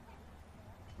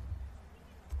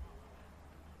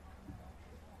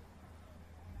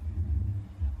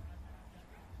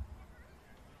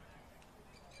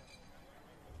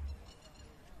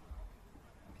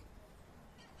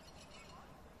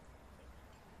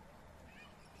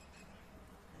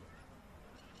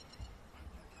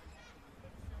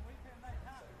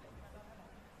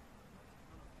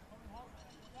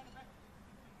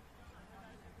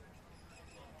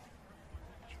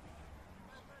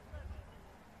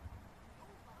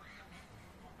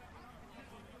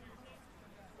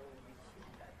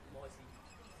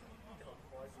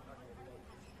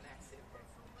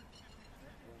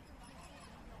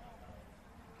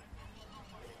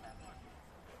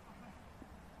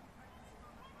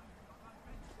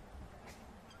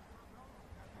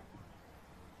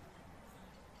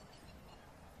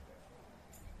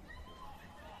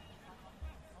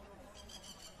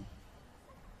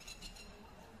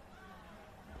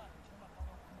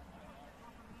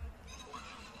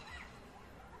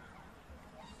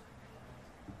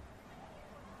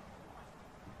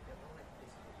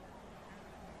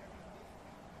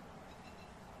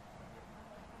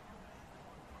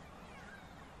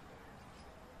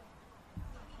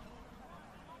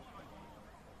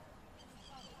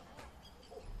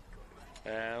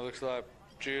 And it looks like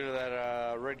due to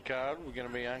that red card, we're going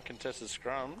to be uncontested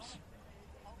scrums.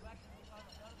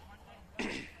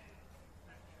 And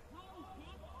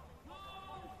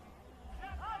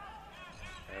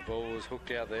the ball was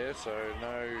hooked out there, so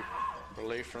no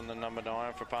relief from the number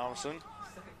 9 for Palmerston.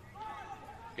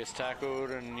 Gets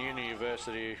tackled, and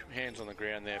University hands on the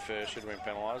ground there first, should have been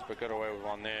penalised, but got away with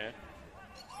one there.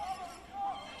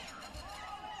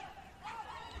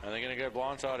 And they're going to go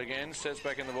blindside again. Sets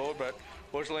back in the board, but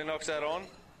fortunately knocks that on.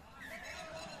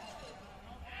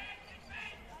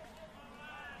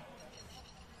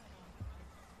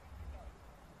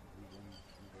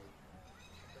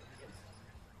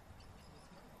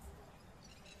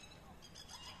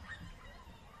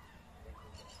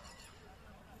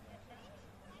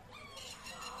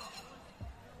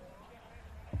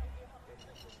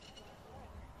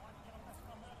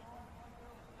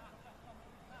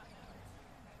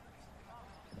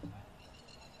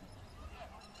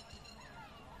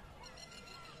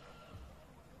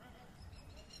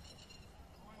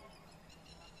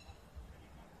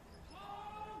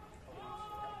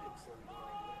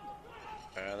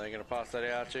 pass that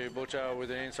out to Butcher with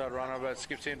an inside runner, but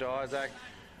skips into Isaac,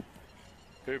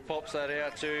 who pops that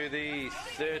out to the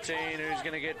 13, who's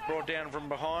going to get brought down from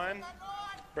behind.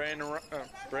 Brendan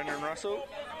Russell.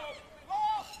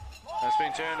 That's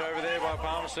been turned over there by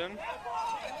Palmerston,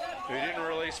 who didn't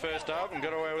release first up and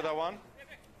got away with that one.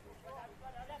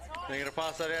 They're going to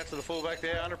pass that out to the fullback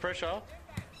there under pressure.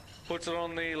 Puts it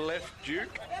on the left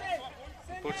Duke.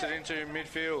 Puts it into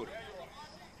midfield.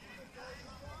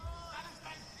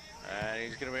 And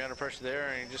he's going to be under pressure there,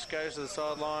 and he just goes to the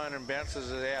sideline and bounces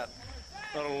it out.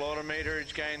 Not a lot of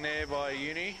meterage gain there by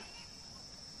Uni.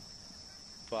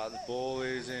 But the ball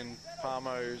is in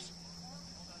Palmo's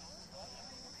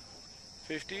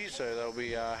 50, so they'll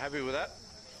be happy with that.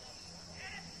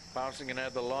 Palmerston going to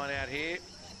have the line out here.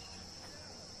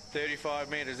 35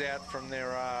 metres out from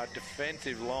their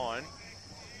defensive line.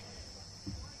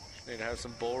 Need to have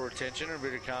some ball retention and a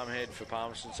bit of calm head for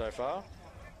Palmerston so far.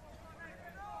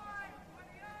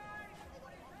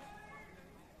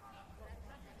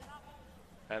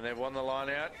 And they've won the line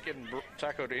out, getting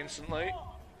tackled instantly.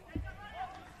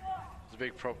 The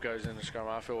big prop goes in the scrum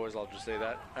half. I always love to see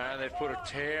that. And they've put a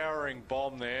towering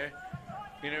bomb there.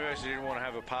 University didn't want to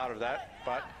have a part of that,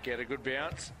 but get a good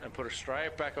bounce and put it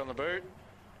straight back on the boot.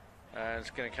 And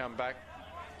it's going to come back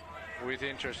with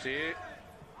interest here.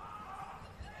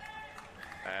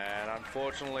 And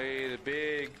unfortunately, the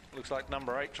big, looks like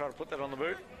number 8, tried to put that on the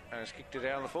boot. And it's kicked it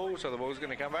out on the full, so the ball's going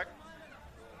to come back.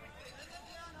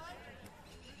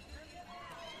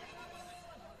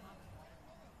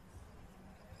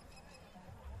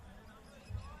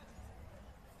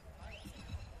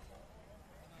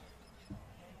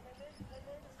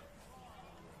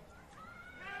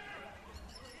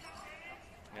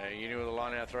 Uni with a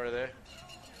line out throw there.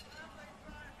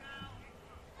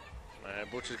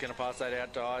 Butcher's going to pass that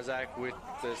out to Isaac with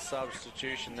the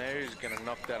substitution there. He's going to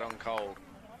knock that on cold.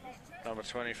 Number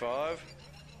 25.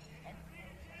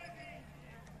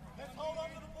 Let's hold on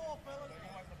to the ball, fellas.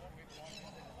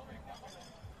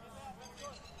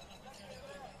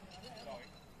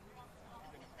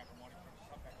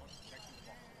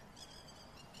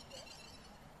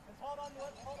 Let's hold on to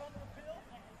it. Hold on to the field.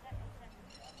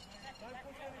 Don't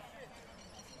push any shit.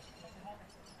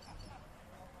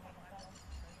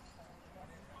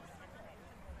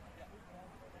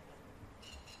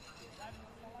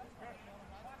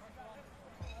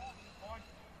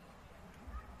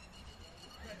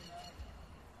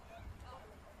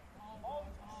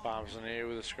 Palmerston here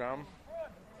with a scrum.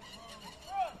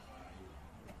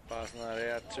 Passing that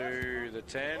out to the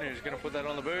 10, who's going to put that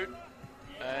on the boot.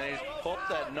 And he's popped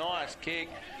that nice kick,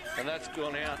 and that's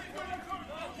gone out.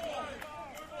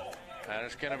 And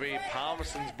it's going to be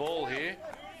Palmerston's ball here.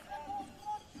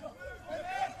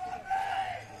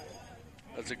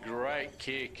 That's a great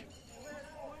kick.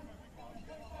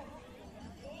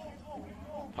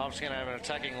 Palmerston going to have an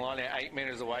attacking line now 8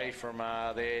 metres away from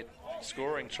their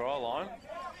scoring try line.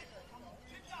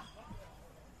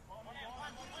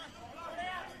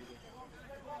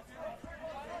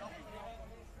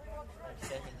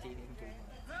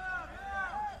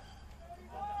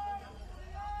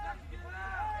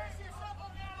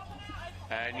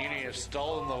 And Uni have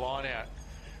stolen the line out.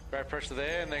 Great pressure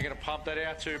there, and they're going to pump that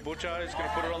out to Butcher. He's going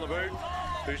to put it on the boot,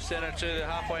 who sent it to the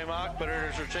halfway mark, but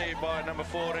it is retrieved by number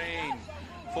 14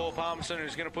 for Palmerston,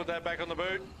 who's going to put that back on the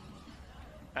boot.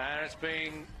 And it's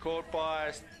being caught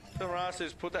by Tamaras,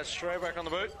 who's put that straight back on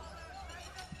the boot.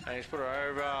 And he's put it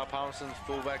over Palmerston's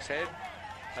fullback's head.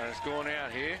 And it's gone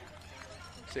out here.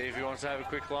 See if he wants to have a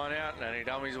quick line out, and he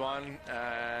dummies one,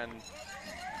 and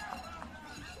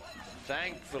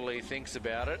thankfully thinks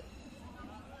about it.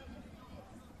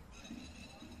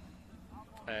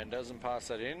 And doesn't pass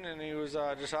that in, and he was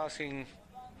just asking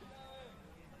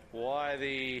why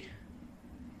the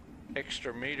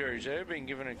extra meterage there, being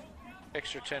given an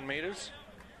extra 10 metres,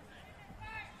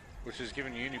 which has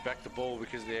given Uni back the ball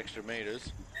because of the extra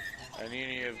metres. And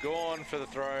Uni have gone for the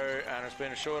throw, and it's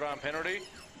been a short arm penalty.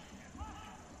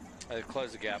 They've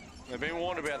closed the gap. They've been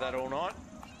warned about that all night,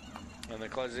 and they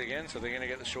close it again, so they're going to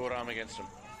get the short arm against them.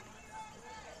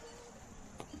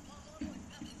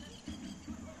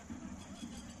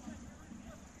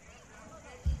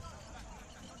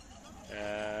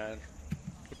 And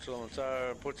puts it on the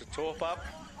toe, puts a torp up.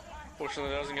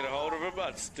 Fortunately doesn't get a hold of it,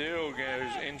 but still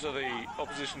goes into the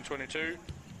opposition 22.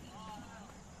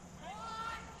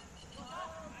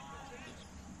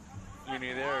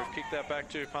 Uni there have kicked that back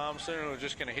to Palmerston, and we're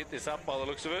just going to hit this up by the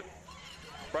looks of it.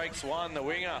 Breaks one, the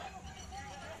winger.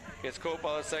 Gets caught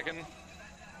by the second.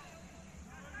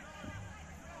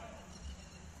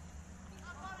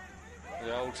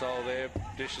 The old soul there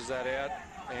dishes that out.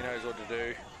 He knows what to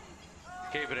do.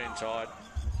 Keep it inside.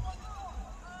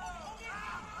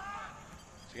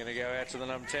 He's going to go out to the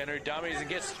number 10 who dummies and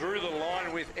gets through the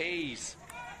line with ease.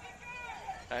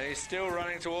 And he's still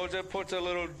running towards it, puts a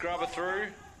little grubber through,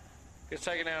 gets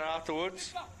taken out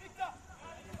afterwards.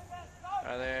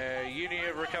 And the Uni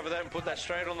have recovered that and put that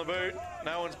straight on the boot.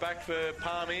 No one's back for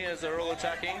Palmy as they're all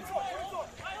attacking.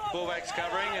 Fullback's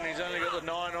covering and he's only got the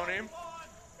 9 on him.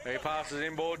 He passes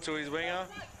inboard to his winger,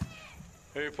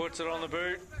 who puts it on the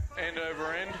boot, end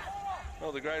over end.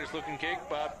 Not the greatest looking kick,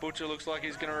 but Butcher looks like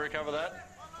he's going to recover that.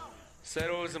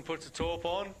 Settles and puts a torp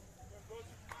on.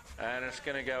 And it's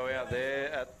going to go out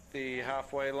there at the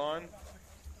halfway line.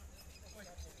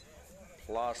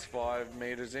 Plus 5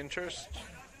 metres interest.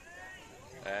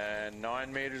 And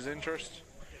 9 metres interest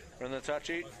from the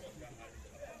touchy.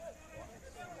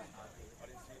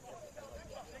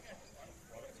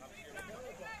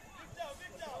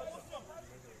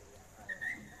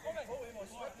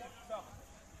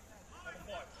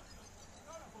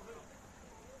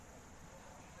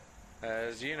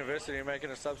 As University making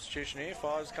a substitution here,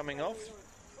 5's coming off.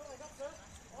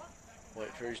 Wait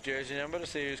for his jersey number to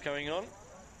see who's coming on.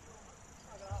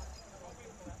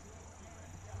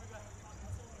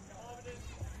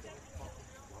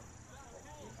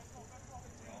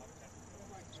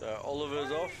 So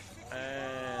Oliver's off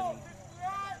and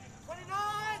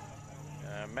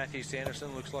Matthew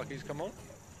Sanderson looks like he's come on.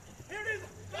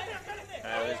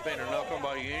 There's been a knock on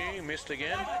by Uni, missed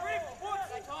again.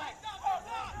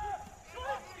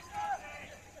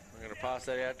 We're going to pass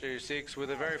that out to 6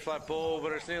 with a very flat ball,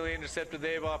 but it's nearly intercepted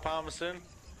there by Palmerston.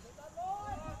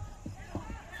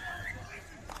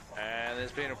 And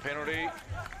there's been a penalty.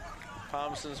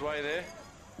 Palmerston's way there.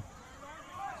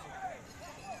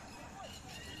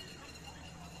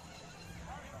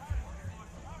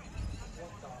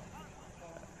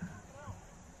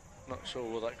 Not sure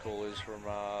what that call is from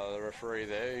the referee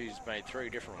there. He's made 3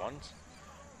 different ones.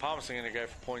 Palmerston going to go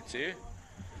for points here.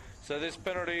 So this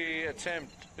penalty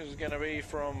attempt is going to be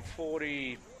from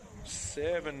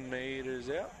 47 metres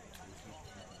out.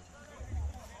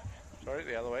 Sorry,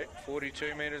 the other way.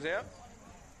 42 metres out.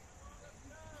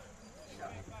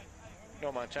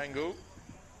 Not much angle.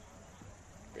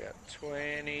 About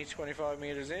 20, 25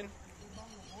 metres in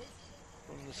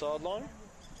from the sideline.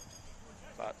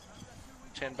 But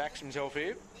Chen backs himself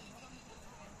here.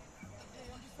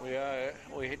 We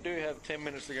do have 10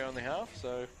 minutes to go in the half,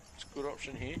 so it's a good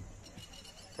option here.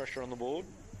 Pressure on the board.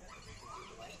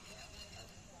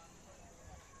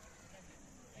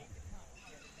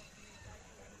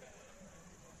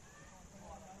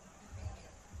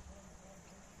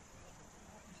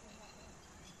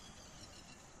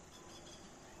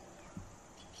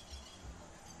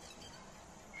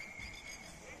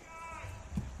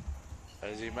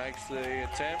 As he makes the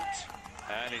attempt,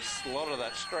 and he slotted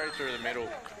that straight through the middle.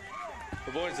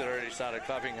 The boys had already started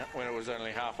clapping when it was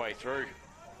only halfway through.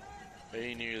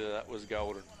 He knew that that was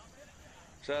golden.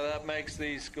 So that makes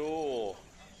the score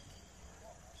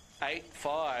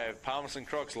 8-5. Palmerston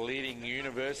Crocs leading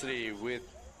University with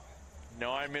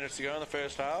 9 minutes to go in the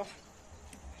first half.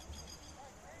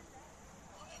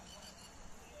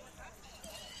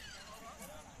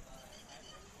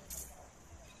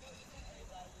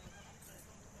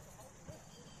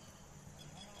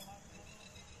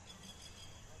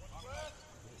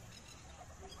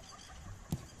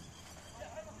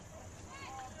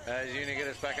 As Uni get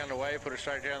us back underway, put it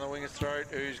straight down the winger's throat,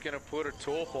 who's going to put a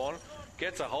torp on,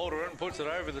 gets a hold of it and puts it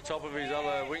over the top of his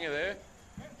other winger there,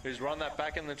 who's run that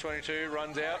back in the 22,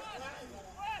 runs out,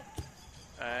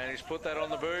 and he's put that on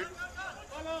the boot,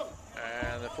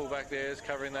 and the fullback there is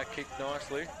covering that kick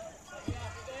nicely.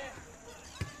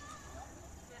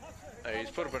 He's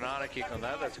put a banana kick on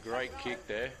that. That's a great kick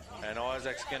there, and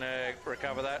Isaac's going to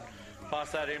recover that,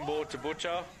 pass that inboard to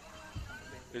Butcher,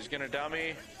 who's going to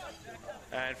dummy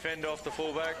and fend off the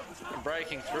fullback,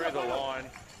 breaking through the line,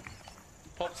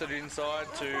 pops it inside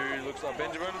to, looks like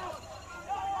Benjamin,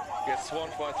 gets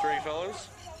swamped by 3 fellas.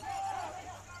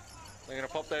 They're going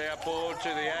to pop that out forward to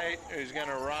the 8, who's going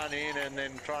to run in and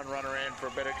then try and run around for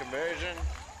a better conversion.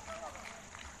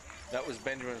 That was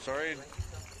Benjamin, sorry.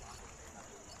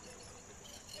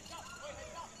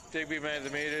 Digby made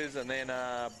the meters, and then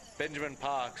Benjamin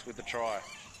Parks with the try.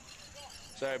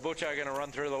 So Butcher going to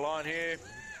run through the line here.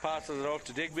 Passes it off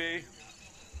to Digby.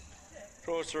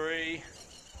 Draws 3.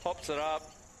 Pops it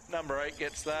up. Number 8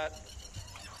 gets that.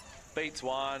 Beats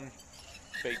 1.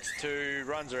 Beats 2.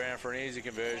 Runs around for an easy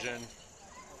conversion.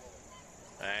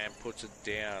 And puts it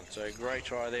down. So great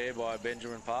try there by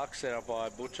Benjamin Park. Set up by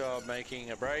Butcher making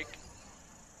a break.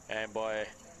 And by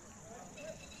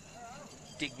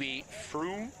Digby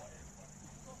Froome.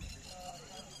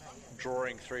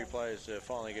 drawing 3 players to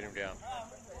finally get him down.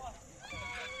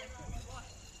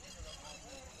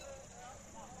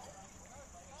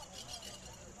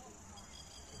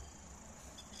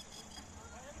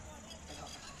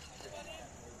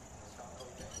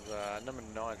 Number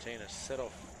 19 is set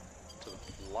off to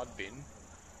the blood bin.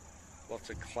 Lots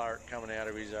of claret coming out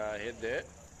of his head there.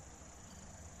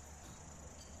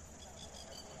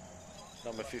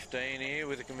 Number 15 here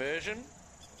with a conversion.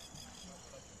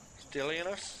 Still in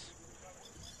us.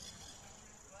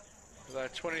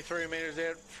 23 metres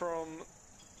out from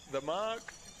the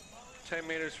mark. 10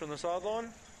 metres from the sideline.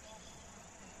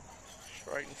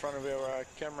 Straight in front of our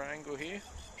camera angle here.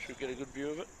 Should get a good view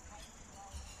of it.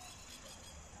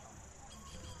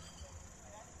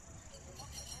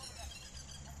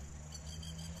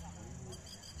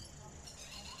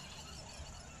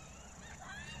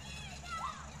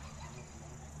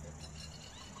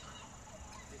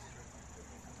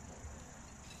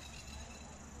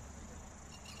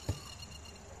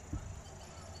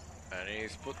 And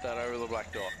he's put that over the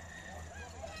black dot.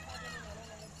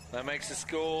 That makes the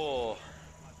score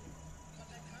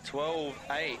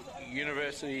 12-8.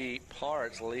 University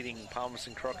Pirates leading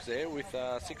Palmerston Crocs there with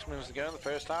 6 minutes to go in the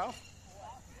first half.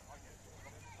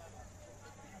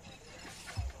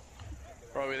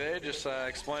 Right, we're there just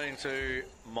explaining to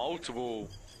multiple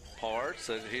Pirates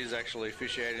that he's actually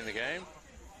officiating the game.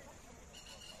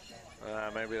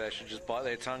 Maybe they should just bite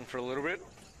their tongue for a little bit.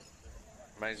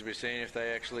 Remains to be seen if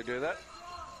they actually do that.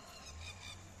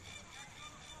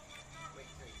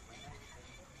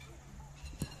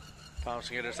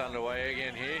 Palmerston get us underway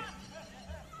again here.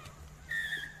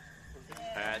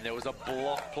 And there was a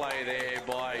block play there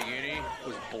by Uni. It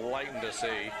was blatant to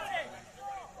see.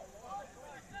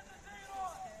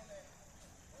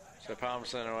 So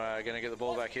Palmerston are going to get the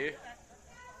ball back here.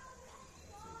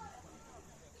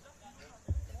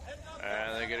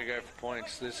 And they're going to go for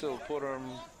points. This will put them,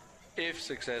 if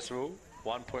successful,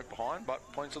 1 point behind,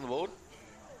 but points on the board.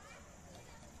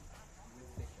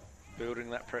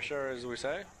 Building that pressure, as we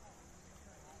say.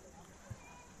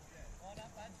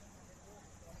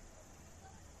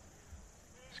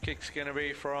 This kick's going to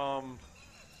be from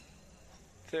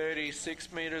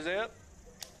 36 metres out.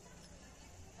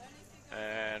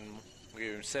 And we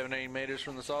give him 17 metres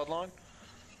from the sideline.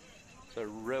 So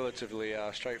relatively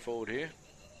straightforward here.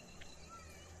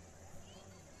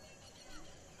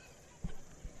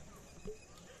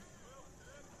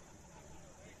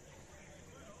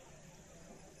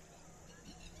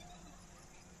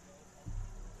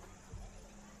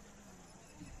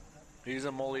 He's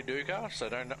a Molly Duca, so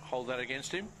don't hold that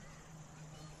against him.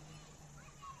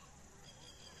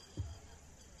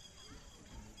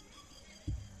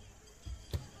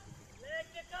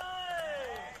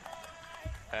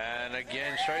 And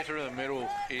again, straight through the middle.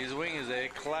 His wingers there,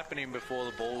 clapping him before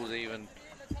the ball's even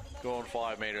gone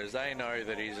 5 metres. They know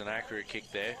that he's an accurate kick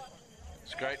there.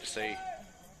 It's great to see.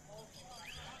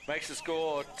 Makes the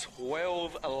score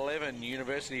 12-11.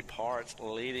 University Pirates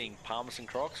leading Palmerston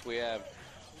Crocs. We have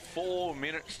 4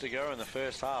 minutes to go in the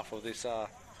first half of this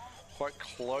quite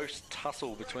close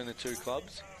tussle between the two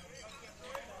clubs.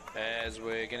 As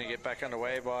we're going to get back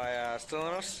underway by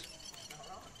Stylianos.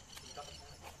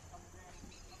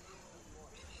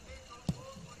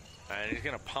 And he's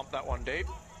going to pump that one deep.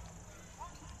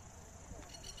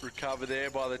 Recovered there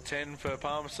by the 10 for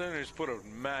Palmerston, who's put a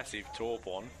massive torp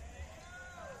on.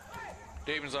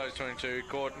 Deep inside 22,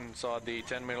 caught inside the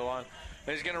 10-metre line.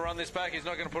 And he's going to run this back. He's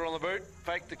not going to put it on the boot.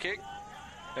 Fake the kick.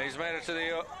 And he's made it to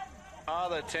the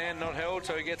other 10, not held,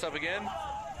 so he gets up again.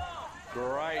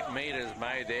 Great metres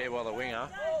made there by the winger.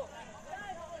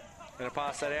 Going to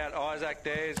pass that out. Isaac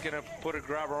there is going to put a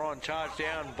grubber on. Charged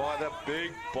down by the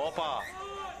big bopper.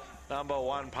 Number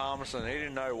 1, Palmerston. He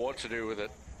didn't know what to do with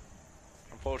it.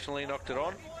 Unfortunately, knocked it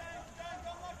on.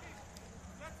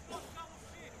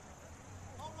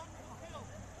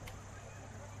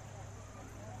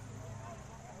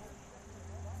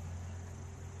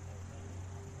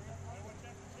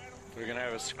 We're going to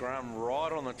have a scrum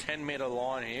right on the 10-metre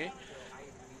line here.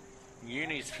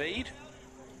 Uni's feed.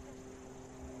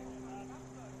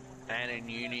 And in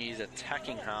Uni's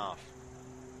attacking half.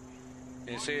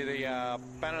 You see the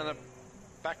banner in the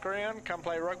background, come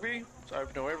play rugby. It's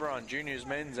open to everyone, juniors,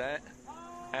 men's,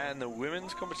 and the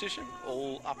women's competition.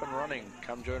 All up and running.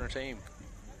 Come join a team.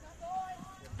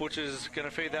 Butcher's going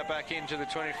to feed that back into the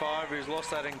 25, who's lost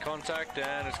that in contact,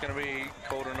 and it's going to be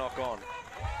called a knock on.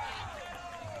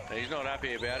 He's not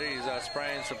happy about it. He's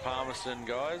spraying some Palmerston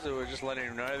guys who are just letting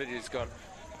him know that he's got,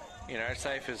 you know,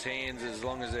 safe as hands as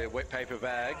long as they're wet paper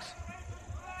bags.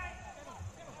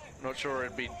 Not sure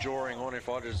it'd be drawing on if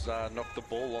I just knocked the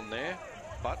ball on there,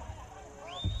 but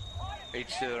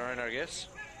Each to their own, I guess.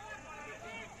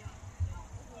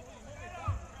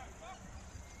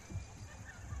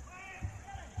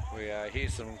 We hear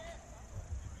some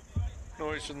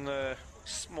noise from the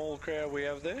small crowd we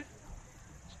have there.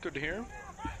 It's good to hear them.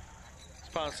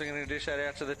 Palmerston going to dish that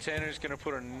out to the 10, who's going to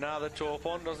put another torp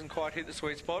on. Doesn't quite hit the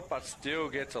sweet spot, but still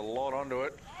gets a lot onto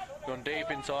it. Gone deep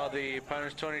inside the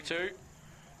opponent's 22. It's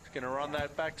going to run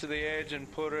that back to the edge and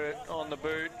put it on the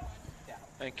boot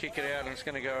and kick it out, and it's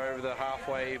going to go over the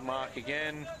halfway mark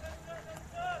again.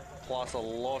 Plus a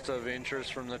lot of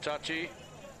interest from the touchy.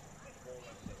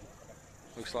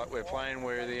 Looks like we're playing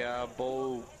where the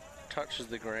ball touches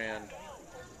the ground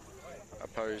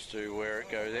opposed to where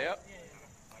it goes out.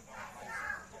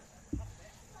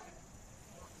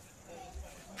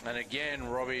 And again,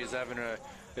 Robbie is having to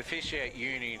officiate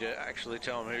uni to actually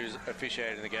tell him who's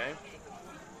officiating the game.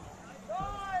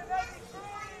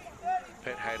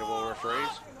 Pet hate of all referees.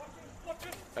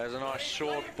 There's a nice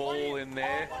short ball in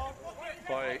there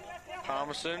by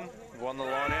Palmerston. Won the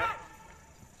line out.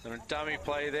 And a dummy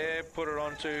play there. Put it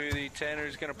onto the 10,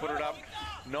 who's going to put it up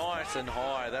nice and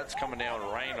high. That's coming down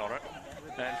with rain on it.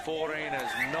 And 14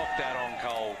 has knocked that on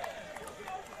cold.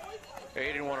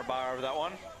 He didn't want to bar over that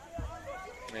one.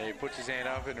 And he puts his hand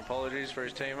up in apologies for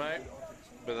his teammate,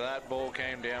 but that ball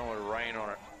came down with rain on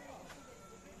it.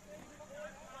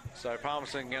 So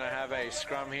Palmerston going to have a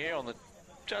scrum here on the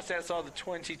just outside the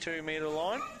 22-metre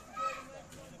line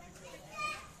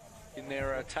in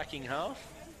their attacking half.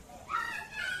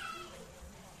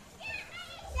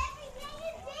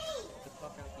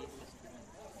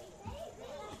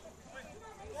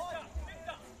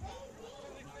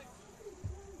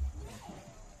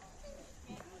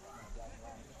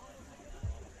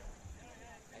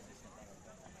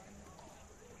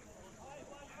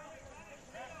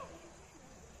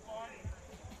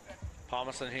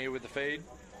 Palmerston here with the feed.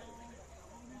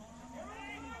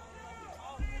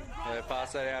 They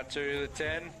pass that out to the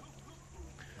 10.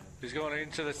 Who's gone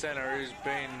into the centre, who's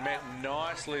been met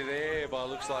nicely there by,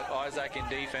 looks like, Isaac in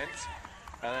defence.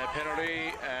 And then a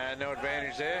penalty, and no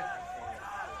advantage there.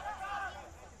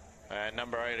 And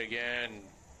number 8 again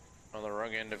on the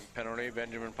wrong end of penalty,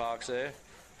 Benjamin Parks there.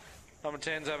 Number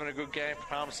 10's having a good game for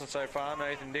Palmerston so far,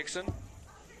 Nathan Dixon.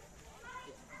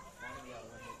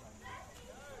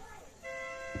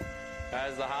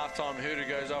 As the halftime hooter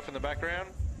goes off in the background.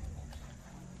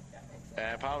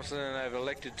 And Palmerston have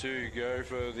elected to go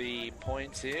for the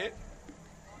points here.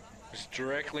 It's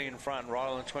directly in front, right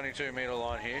on the 22-metre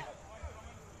line here.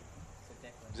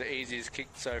 It's the easiest kick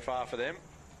so far for them.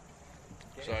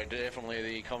 So definitely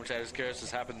the commentator's curse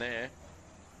has happened there.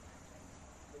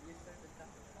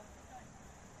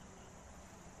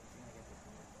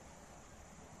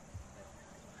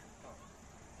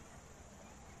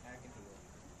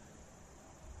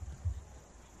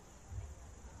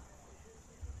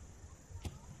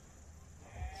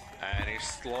 And he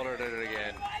slaughtered it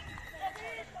again.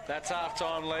 That's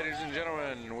half-time, ladies and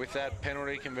gentlemen. With that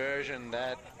penalty conversion,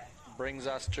 that brings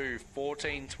us to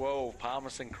 14-12.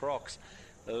 Palmerston Crocs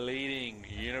leading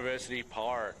University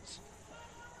Pirates.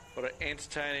 What an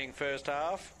entertaining first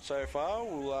half so far.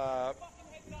 We'll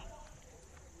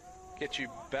get you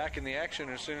back in the action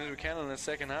as soon as we can in the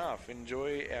second half.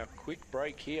 Enjoy our quick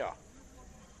break here.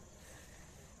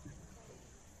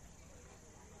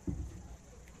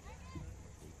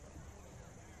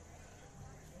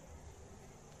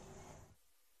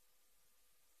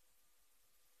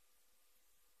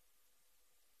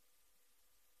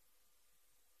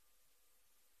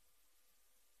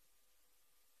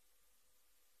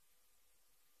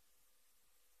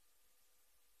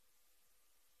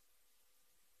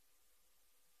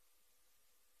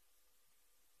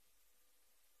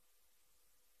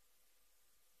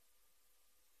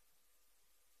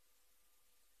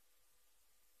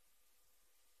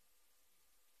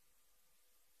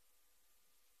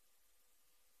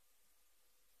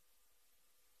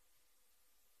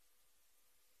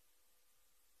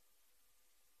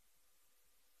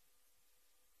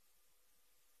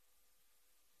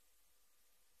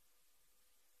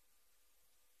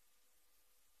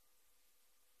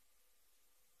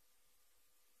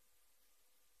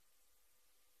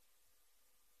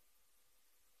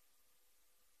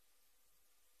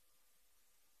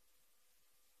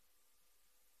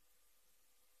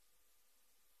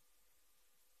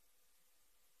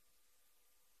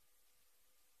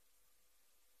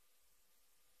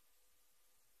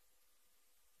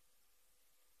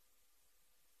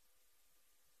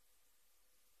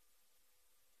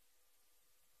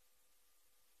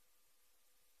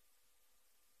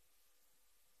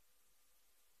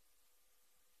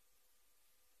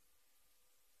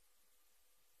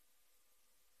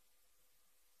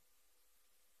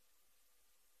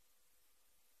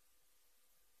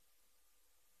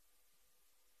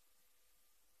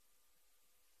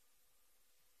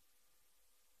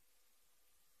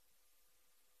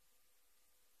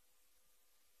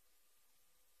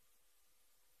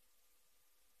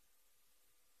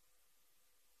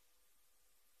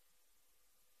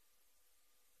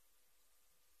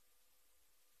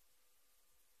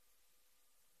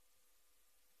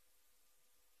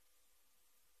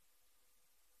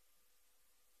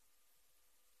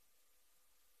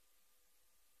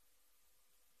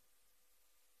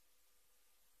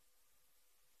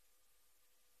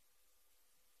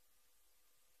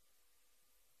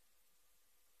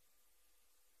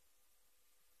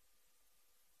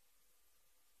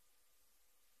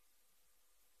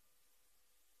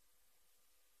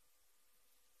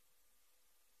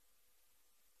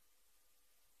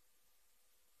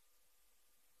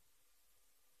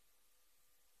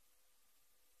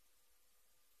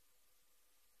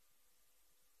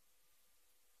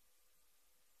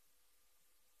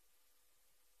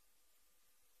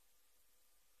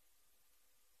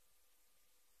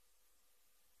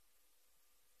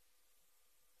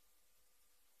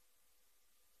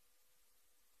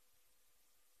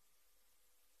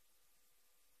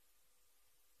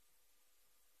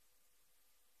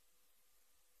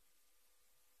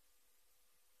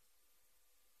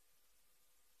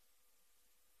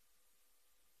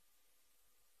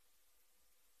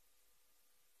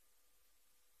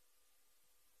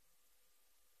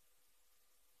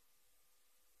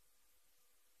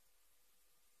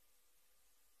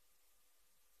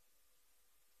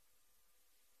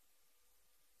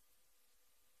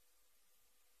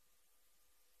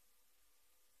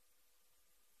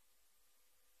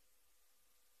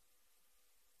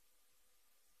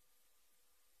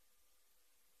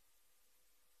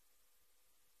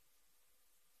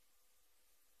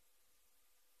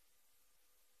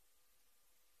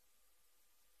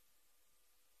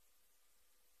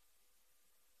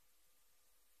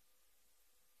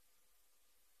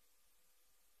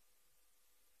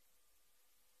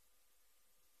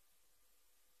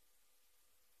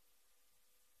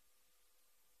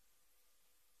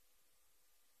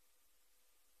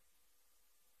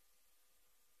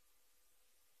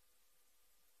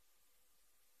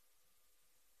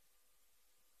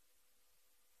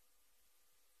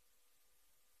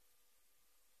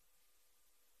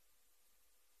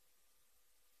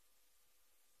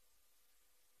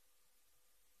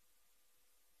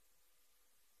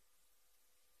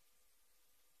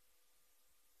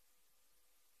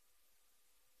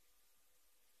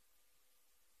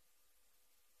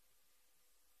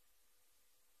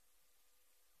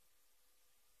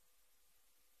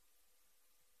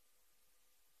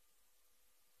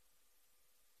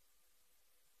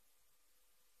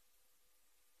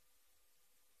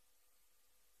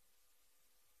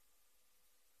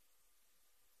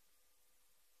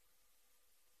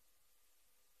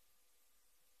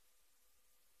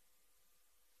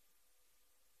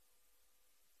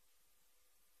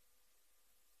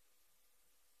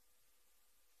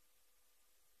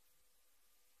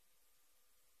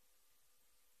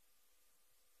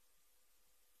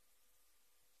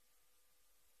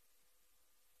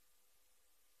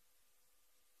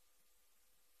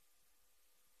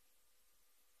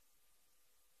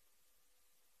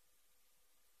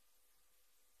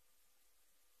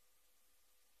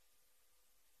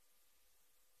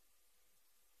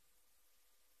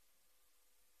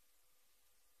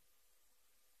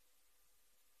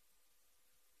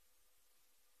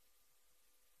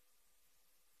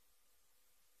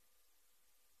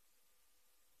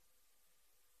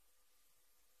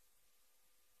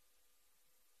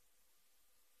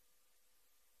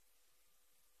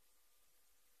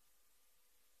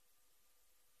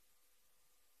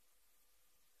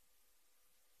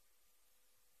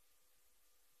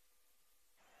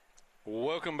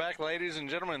 Welcome back, ladies and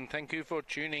gentlemen. Thank you for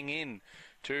tuning in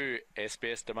to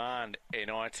SBS Demand,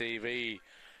 NITV,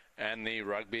 and the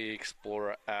Rugby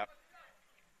Explorer app.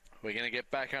 We're going to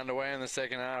get back underway in the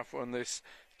second half on this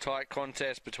tight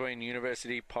contest between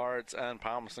University Pirates and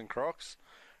Palmerston Crocs.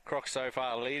 Crocs so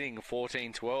far leading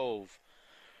 14-12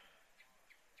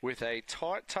 with a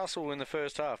tight tussle in the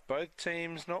first half. Both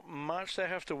teams, not much they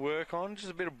have to work on, just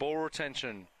a bit of ball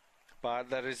retention.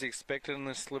 But that is expected in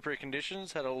the slippery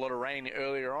conditions. Had a lot of rain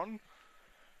earlier on.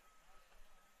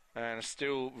 And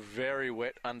still very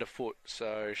wet underfoot.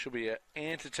 So it should be an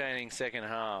entertaining second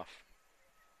half.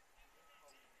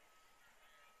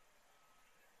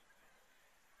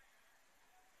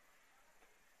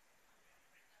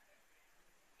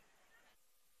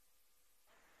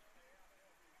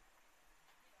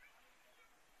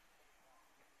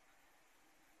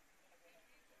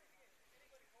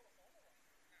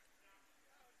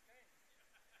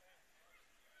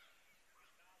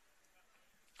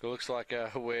 It looks like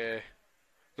we're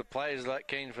the players that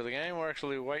keen for the game. We're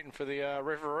actually waiting for the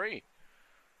referee.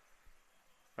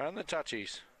 And the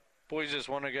touchies. Boys just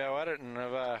want to go at it and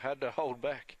have had to hold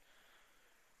back.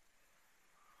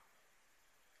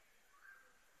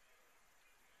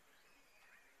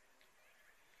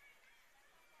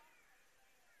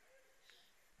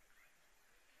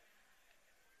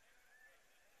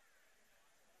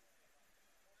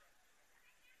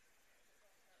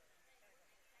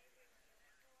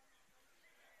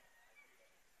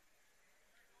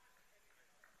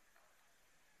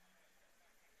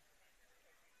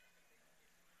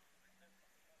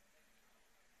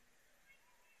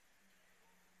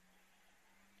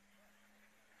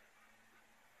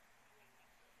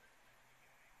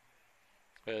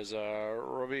 There's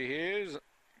Robbie here,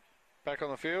 back on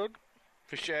the field,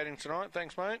 officiating tonight.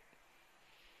 Thanks, mate.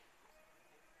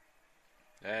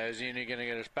 As Uni going to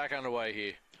get us back underway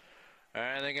here.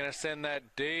 And they're going to send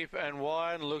that deep and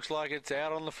wide. Looks like it's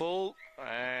out on the full.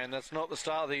 And that's not the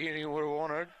start that Uni would have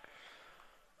wanted.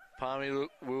 Palmy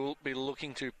will be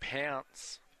looking to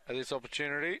pounce at this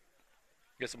opportunity.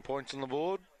 Get some points on the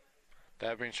board. They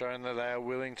have been shown that they are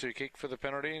willing to kick for the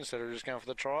penalty instead of just going for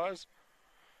the tries.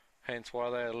 Hence why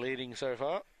they are leading so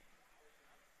far.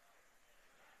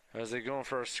 As they're going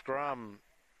for a scrum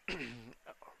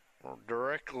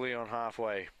directly on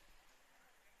halfway.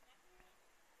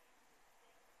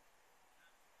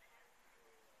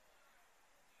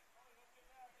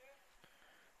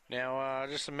 Now,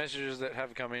 just some messages that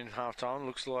have come in half-time.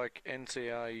 Looks like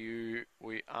NCRU,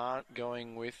 we aren't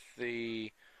going with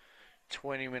the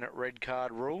 20-minute red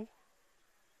card rule.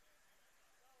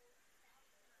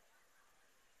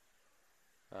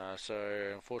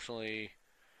 So, unfortunately,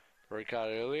 the red card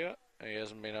earlier, he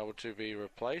hasn't been able to be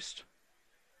replaced.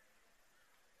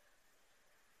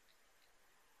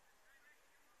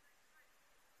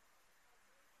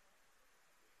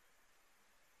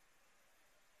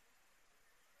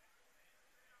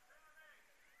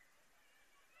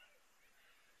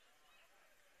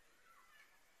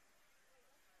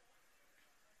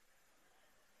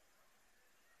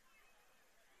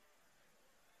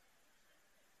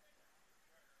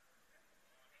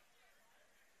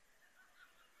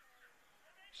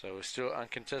 So we're still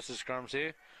uncontested scrums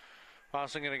here.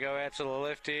 Palmerston going to go out to the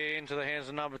left here into the hands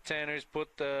of number 10 who's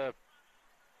put the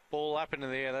ball up into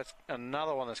the air. That's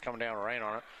another one that's coming down with rain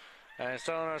on it. And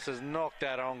Stelinos has knocked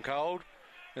that on cold.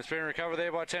 It's been recovered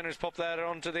there by 10 who's popped that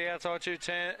onto the outside to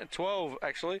 12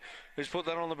 actually. Who's put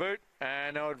that on the boot.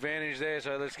 And no advantage there,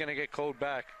 so that's going to get called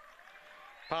back.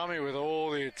 Palmy with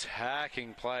all the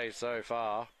attacking plays so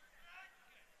far.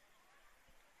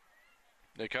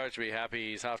 The coach will be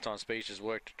happy. His halftime speech has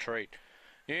worked a treat.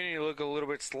 Uni look a little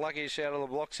bit sluggish out of the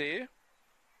blocks here.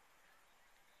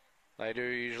 They do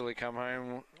usually come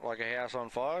home like a house on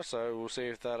fire, so we'll see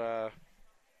if that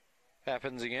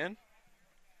happens again.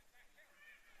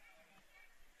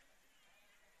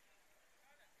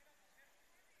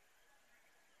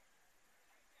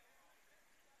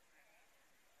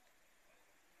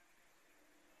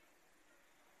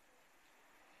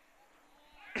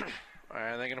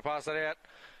 And they're going to pass that out.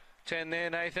 10 there,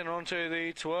 Nathan onto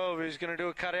the 12, who's going to do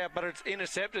a cutout, but it's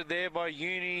intercepted there by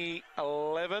Uni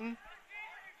 11,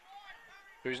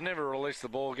 who's never released the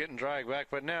ball, getting dragged back.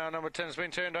 But now number 10 has been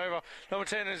turned over. Number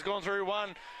 10 has gone through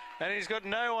one, and he's got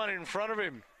no one in front of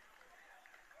him.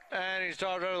 And he's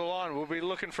dived over the line. We'll be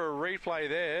looking for a replay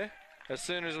there as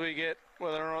soon as we get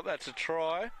whether or not that's a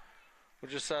try. We'll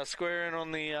just square in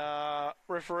on the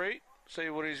referee, see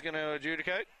what he's going to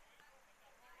adjudicate.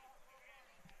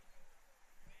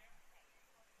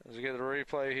 As we get the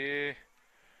replay here.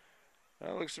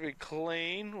 That looks to be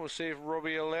clean. We'll see if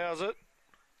Robbie allows it.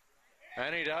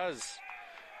 And he does.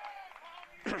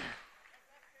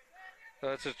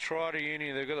 That's a try to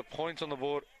Uni. They've got the points on the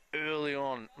board early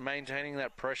on, maintaining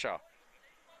that pressure.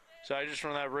 So just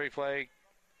from that replay,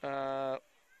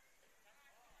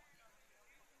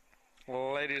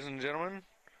 ladies and gentlemen, it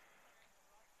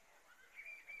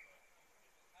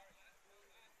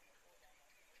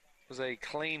was a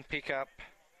clean pickup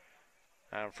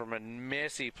from a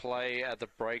messy play at the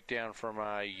breakdown from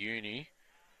Uni.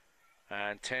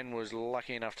 And 10 was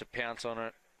lucky enough to pounce on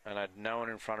it and had no one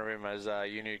in front of him as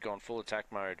Uni had gone full attack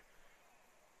mode.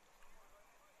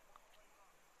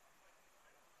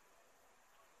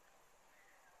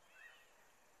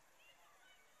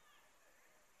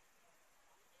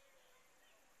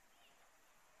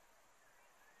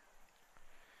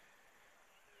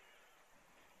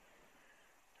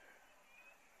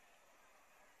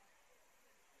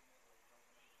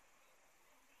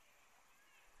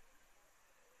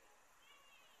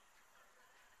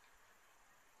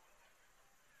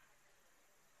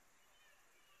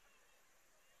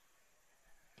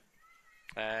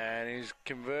 And he's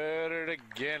converted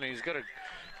again. He's got a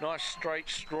nice, straight,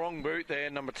 strong boot there,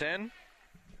 number 10.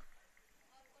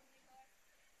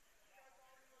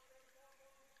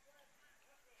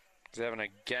 He's having a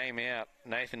game out,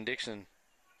 Nathan Dixon.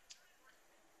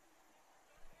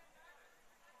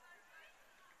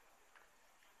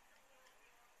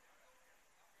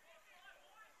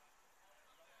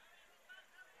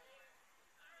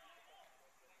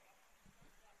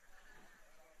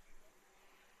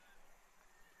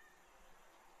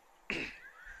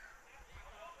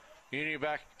 Uni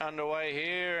back underway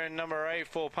here, and number 8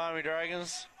 for Palmy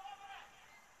Dragons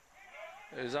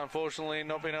is unfortunately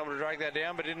not been able to drag that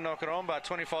down, but didn't knock it on. But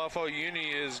 25 for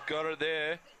Uni has got it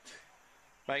there,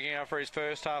 making up for his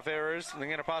first half errors. And they're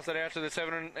going to pass that out to the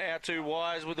 7 and out to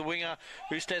Wise with the winger,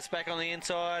 who steps back on the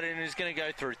inside and is going to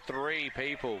go through 3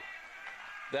 people.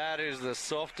 That is the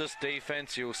softest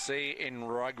defence you'll see in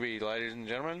rugby, ladies and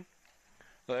gentlemen.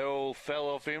 They all fell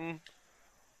off him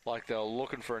like they were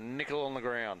looking for a nickel on the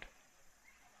ground.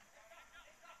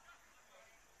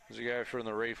 As we go through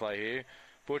the replay here,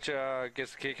 Butcher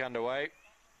gets the kick underway.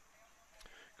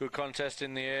 Good contest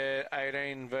in the air,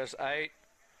 18 versus 8.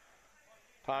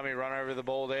 Palmy run over the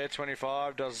ball there,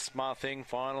 25, does a smart thing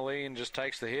finally and just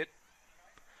takes the hit.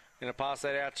 Going to pass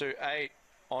that out to 8,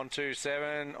 onto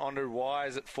 7, onto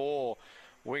Wise at 4.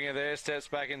 Winger there, steps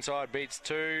back inside, beats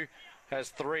 2, has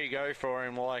 3 go for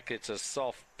him like it's a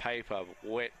soft paper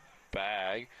wet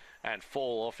bag and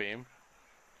fall off him.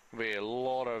 Be a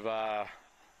lot of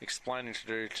explaining to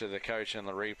do to the coach in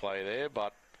the replay there,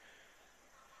 but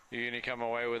Uni come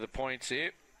away with the points here.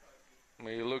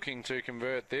 We're looking to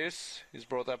convert this. He's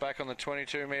brought that back on the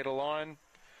 22-metre line,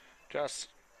 just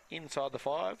inside the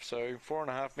 5, so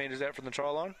 4.5 metres out from the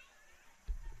try line.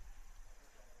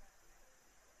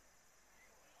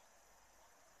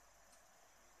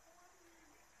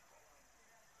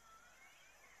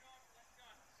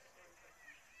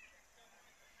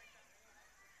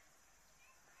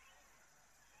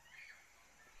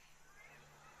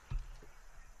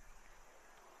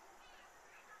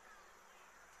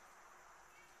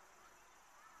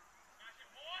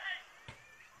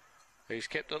 He's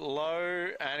kept it low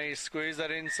and he's squeezed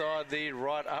that inside the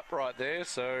right upright there,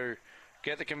 so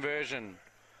get the conversion.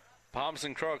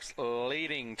 Palmerston Crocs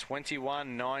leading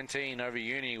 21-19 over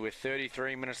Uni with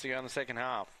 33 minutes to go in the second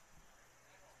half.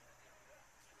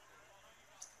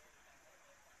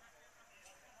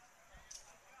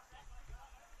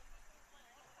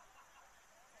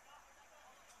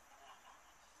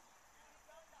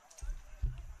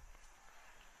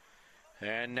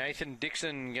 And Nathan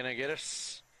Dixon going to get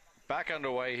us back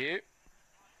underway here.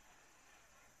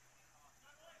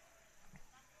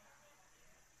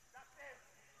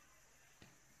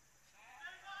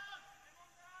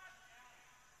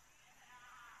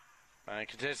 And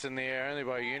contested in the air only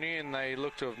by Uni, and they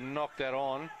look to have knocked that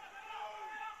on.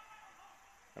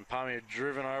 And Palmy had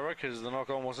driven over because the knock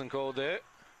on wasn't called there.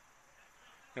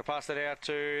 Going to pass that out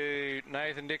to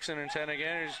Nathan Dixon and 10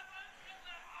 again.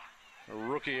 A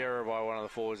rookie error by one of the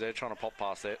forwards there, trying to pop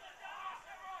past that.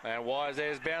 And Wise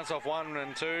there's bounce off 1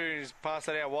 and 2. He's passed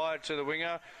that out wide to the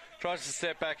winger. Tries to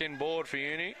step back in board for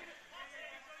Uni.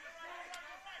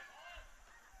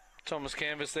 Thomas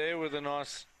Canvas there with a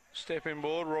nice step in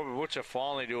board. Robert Butcher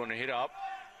finally doing a hit up.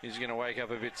 He's going to wake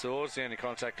up a bit sore. It's the only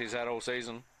contact he's had all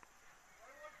season.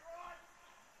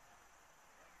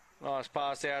 Nice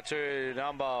pass out to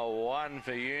number 1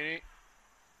 for Uni.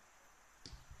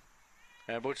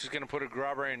 And Butcher's going to put a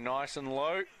grubber in nice and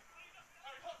low.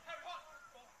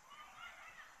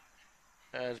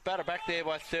 It's batted back there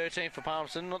by 13 for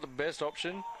Palmerston. Not the best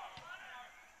option.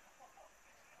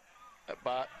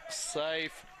 but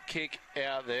safe kick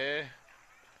out there.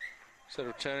 Instead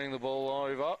of turning the ball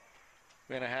over,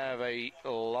 we're going to have a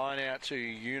line out to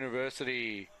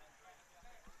University.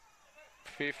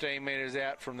 15 metres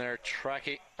out from their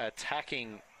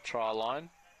attacking try line.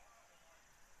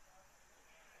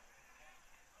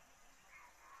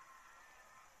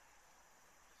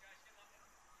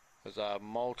 There's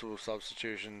multiple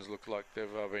substitutions look like they've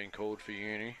been called for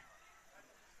Uni.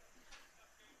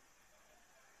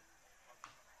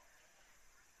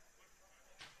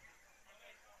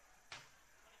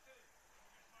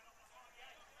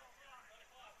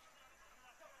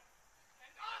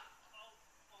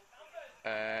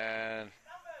 And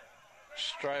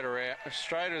straight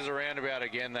as a roundabout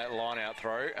again, that line out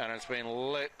throw, and it's been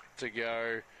let to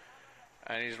go.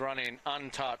 And he's running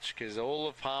untouched because all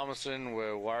of Palmerston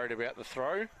were worried about the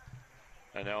throw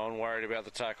and no one worried about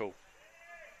the tackle.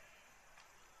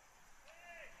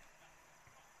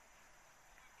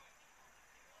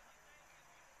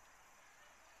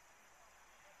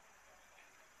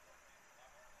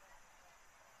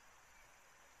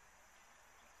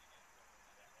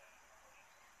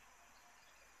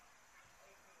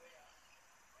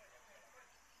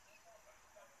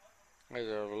 Let's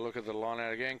have a look at the line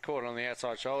out again. Caught on the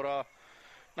outside shoulder.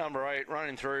 Number 8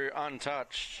 running through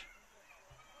untouched.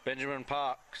 Benjamin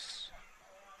Parks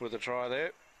with a try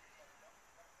there.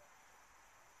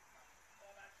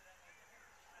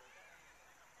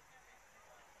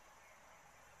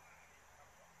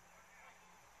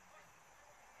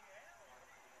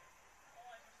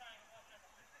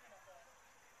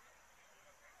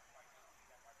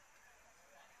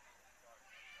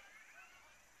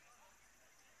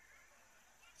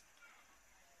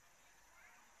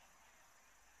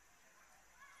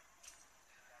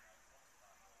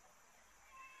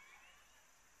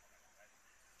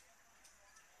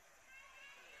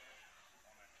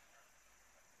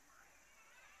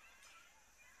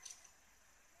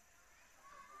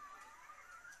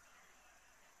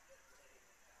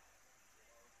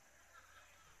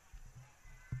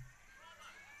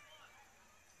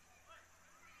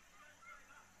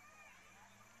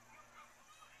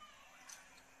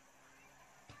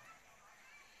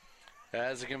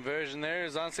 As the conversion there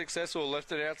is unsuccessful,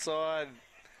 left it outside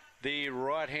the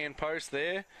right-hand post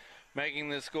there, making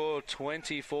the score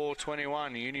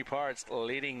 24-21. Uni Pirates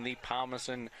leading the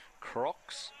Palmerston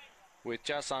Crocs with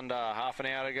just under half an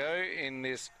hour to go in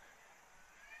this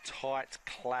tight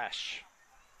clash.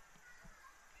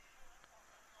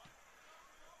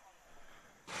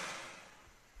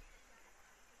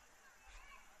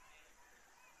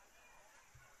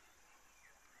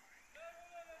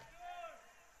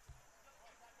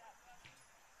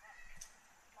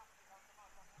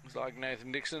 Looks like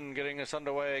Nathan Dixon getting us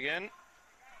underway again.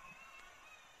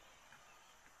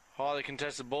 Highly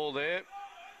contested ball there.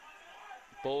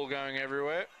 Ball going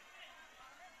everywhere.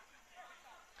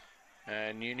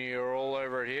 And Uni are all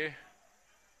over it here.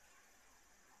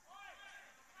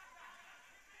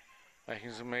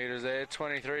 Making some meters there.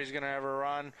 23 is going to have a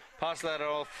run. Pass that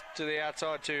off to the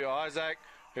outside to Isaac,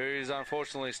 who's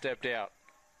unfortunately stepped out.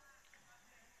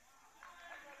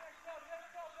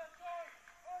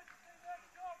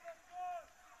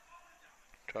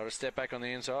 Try to step back on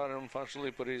the inside and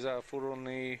unfortunately put his foot on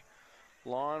the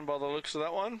line by the looks of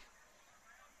that one.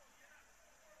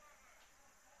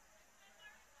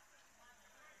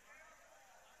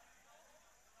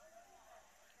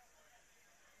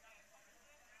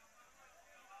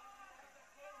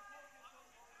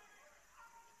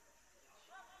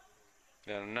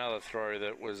 And another throw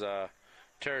that was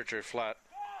territory flat.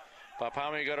 But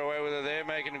Palmy got away with it there,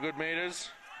 making good meters.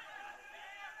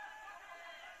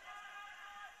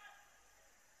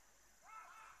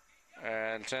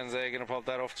 And Tanzania going to pop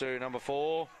that off to number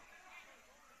 4.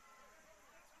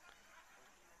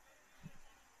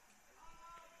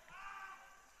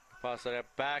 Pass that out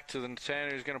back to the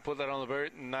Tan, who's going to put that on the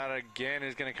boot, and that again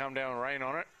is going to come down and rain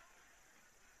on it.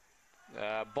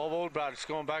 Bobbled, but it's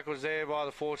gone backwards there by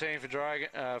the 14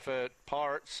 for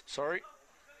Pirates. Sorry,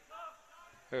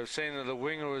 who've seen that the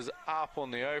winger was up on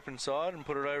the open side and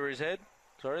put it over his head.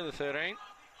 Sorry, the 13.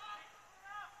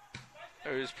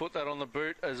 Who's put that on the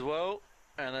boot as well,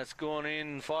 and that's gone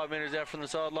in 5 metres out from the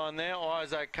sideline there.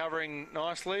 Isaac covering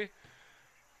nicely.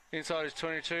 Inside his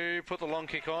 22, put the long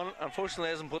kick on. Unfortunately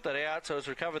hasn't put that out, so it's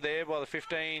recovered there by the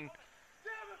 15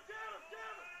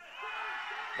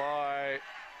 by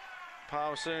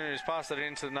Palmerston, who's passed it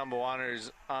into the number 1,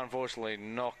 who's unfortunately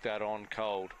knocked that on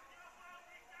cold.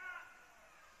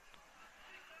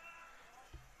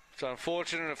 So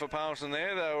unfortunate for Palmerston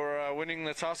there, they were winning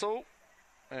the tussle.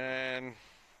 And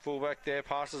fullback there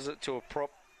passes it to a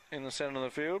prop in the centre of the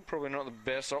field. Probably not the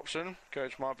best option.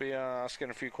 Coach might be asking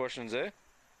a few questions there.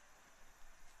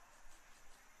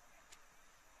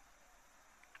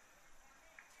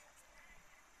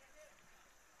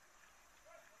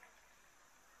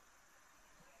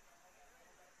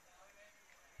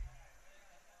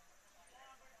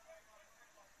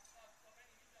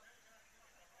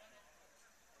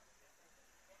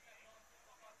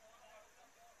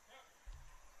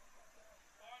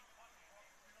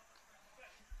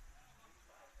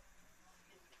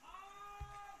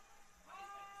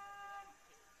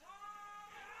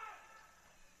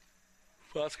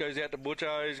 Pass goes out to Butcher,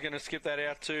 who's going to skip that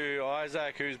out to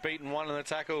Isaac, who's beaten one in the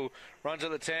tackle, runs at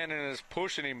the 10 and is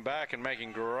pushing him back and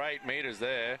making great metres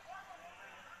there.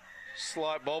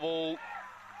 Slight bobble.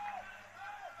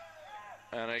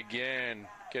 And again,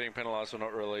 getting penalised for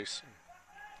not releasing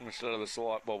instead of the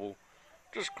slight bobble.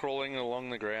 Just crawling along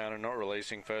the ground and not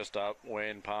releasing first up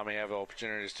when Palmy have an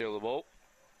opportunity to steal the ball.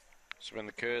 It's been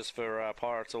the curse for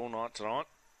Pirates all night tonight.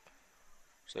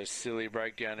 So silly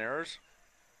breakdown errors.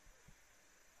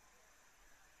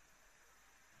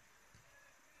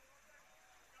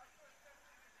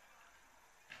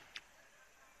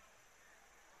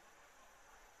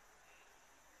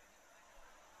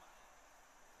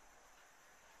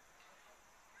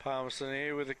 Palmerston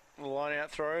here with a line out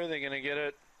throw. They're going to get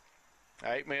it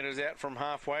 8 metres out from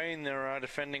halfway in their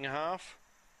defending half.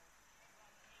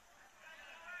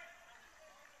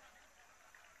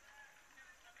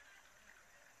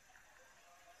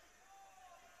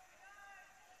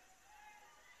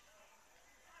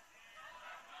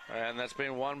 And that's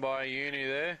been won by Uni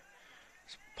there.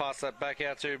 Pass that back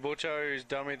out to Butcher, who's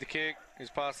dummied the kick.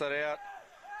 He's passed that out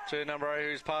to number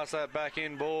 8, who's passed that back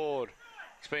in board.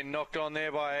 It's been knocked on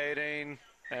there by 18,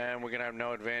 and we're going to have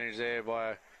no advantage there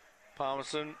by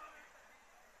Palmerston.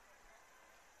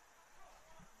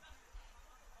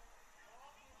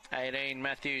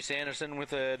 Matthew Sanderson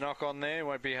with a knock on there,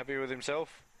 won't be happy with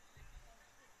himself.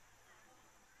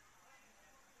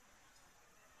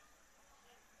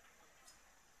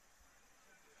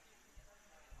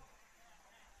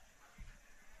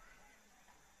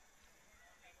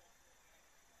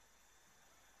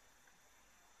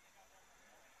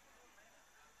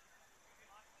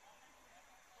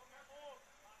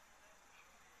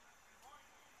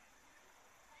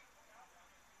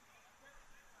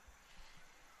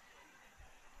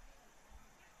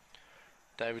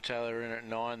 David Taylor in at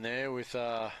 9 there with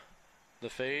the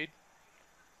feed.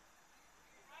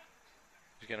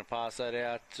 He's going to pass that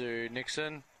out to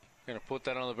Nixon. Going to put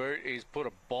that on the boot. He's put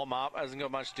a bomb up. Hasn't got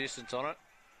much distance on it.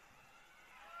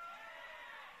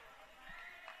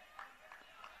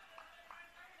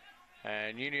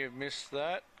 And Uni have missed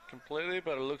that completely,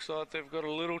 but it looks like they've got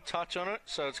a little touch on it.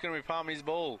 So it's going to be Palmy's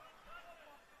ball.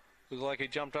 Looks like he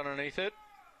jumped underneath it.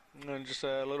 And just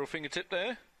a little fingertip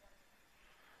there.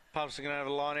 Pumps are going to have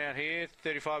a line out here,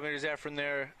 35 metres out from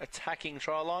their attacking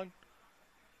try line.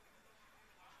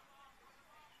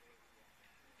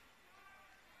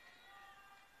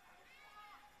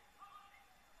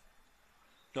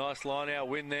 Nice line out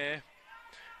win there.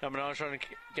 Number 9 trying to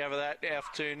gather that out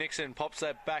to Nixon. Pops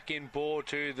that back in board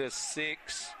to the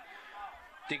 6.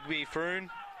 Digby Froon.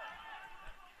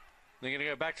 They're going to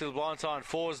go back to the blind side.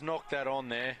 4's knocked that on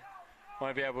there.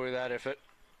 Won't be able with that effort.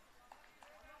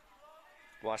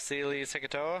 Wasili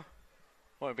Sekatoa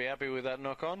won't be happy with that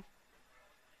knock on.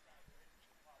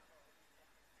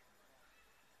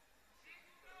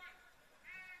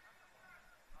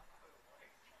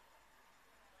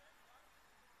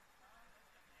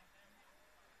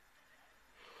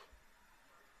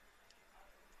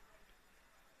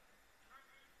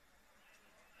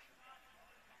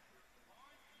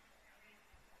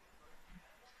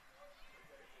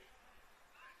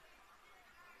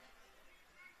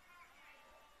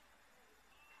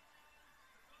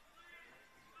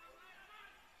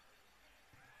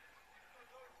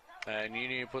 And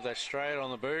Uni put that straight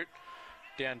on the boot.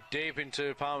 Down deep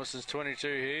into Palmerston's 22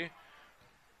 here.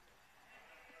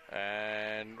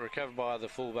 And recovered by the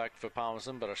fullback for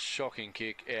Palmerston, but a shocking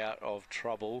kick out of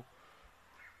trouble.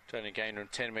 It's only gained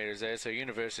 10 metres there, so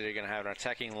University are going to have an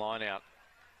attacking line out.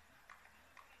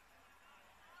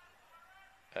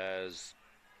 As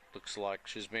looks like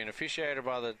she's been officiated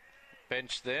by the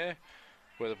bench there,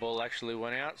 where the ball actually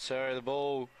went out. So the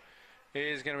ball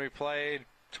is going to be played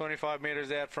 25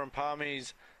 metres out from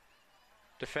Palmy's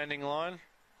defending line.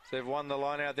 So they've won the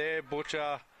line out there.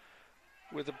 Butcher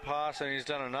with the pass, and he's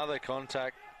done another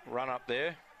contact run up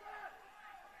there.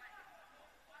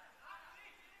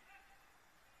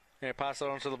 Yeah, pass it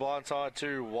on to the blind side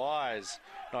to Wise.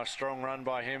 Nice strong run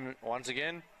by him once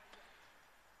again.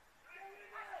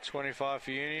 25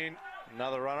 for Uni.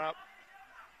 Another run up.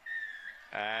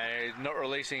 And not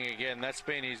releasing again. That's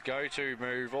been his go-to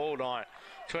move all night.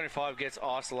 25 gets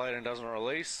isolated and doesn't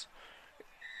release.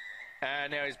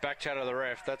 And now he's back chat of the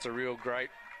ref. That's a real great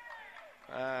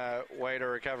way to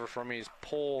recover from his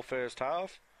poor first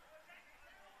half.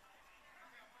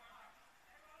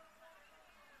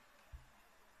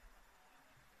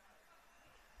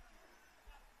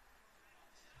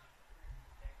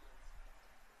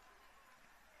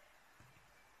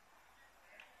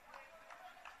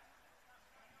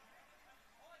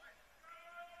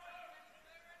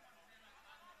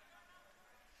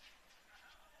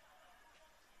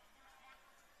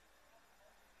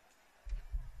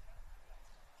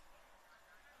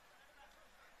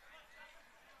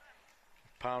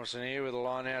 Palmerston here with a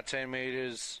line out 10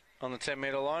 metres on the 10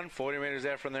 metre line, 40 metres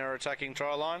out from their attacking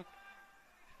try line.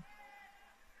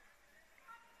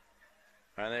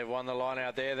 And they've won the line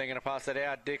out there. They're going to pass it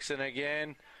out. Dixon again.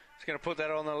 He's going to put that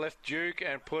on the left Duke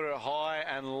and put it high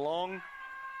and long.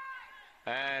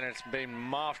 And it's been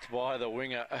muffed by the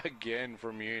winger again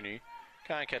from Uni.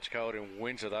 Can't catch a cold in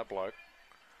winter, that bloke.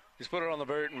 He's put it on the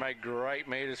boot and made great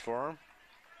metres for him.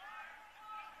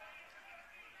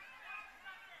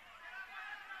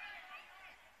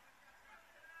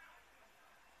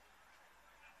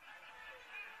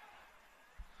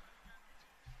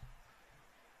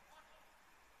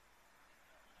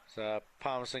 So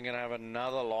Palmerston going to have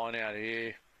another line out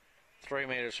here. 3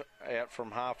 metres out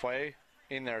from halfway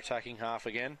in their attacking half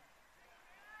again.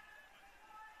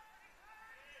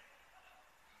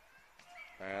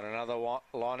 And another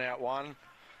line out one.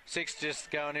 6 just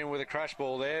going in with a crash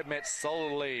ball there. Met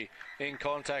solidly in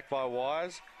contact by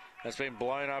Wise. It's been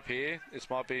blown up here. This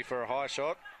might be for a high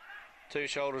shot. 2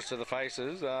 shoulders to the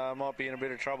faces. Might be in a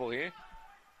bit of trouble here.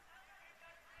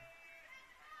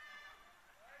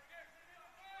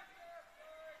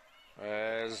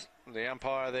 As the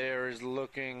umpire there is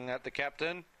looking at the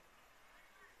captain.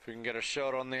 If we can get a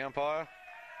shot on the umpire.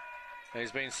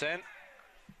 He's been sent.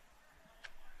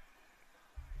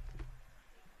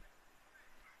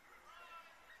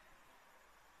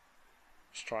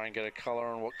 Just try and get a colour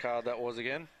on what card that was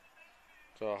again.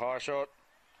 So a high shot.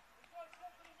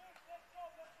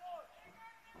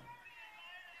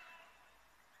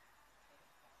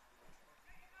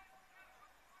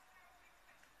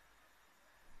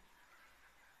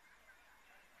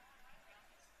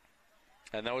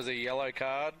 And that was a yellow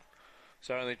card.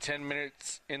 So only 10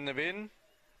 minutes in the bin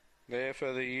there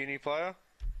for the Uni player.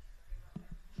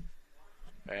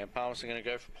 And Palmerston going to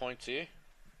go for points here.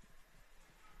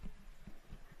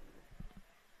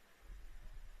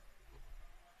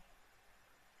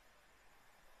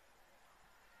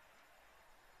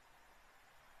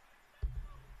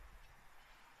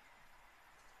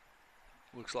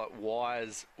 Looks like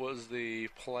Wise was the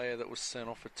player that was sent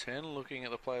off for 10, looking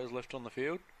at the players left on the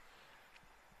field.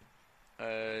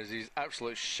 As he's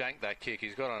absolutely shanked that kick.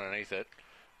 He's got underneath it.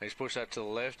 He's pushed that to the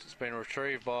left. It's been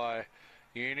retrieved by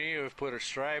Uni, who've put it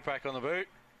straight back on the boot.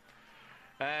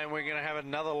 And we're going to have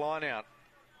another line out.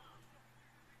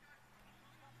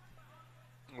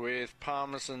 With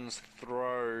Palmerston's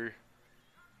throw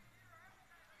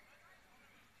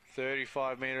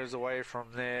 35 metres away from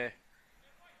their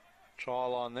try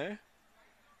line there.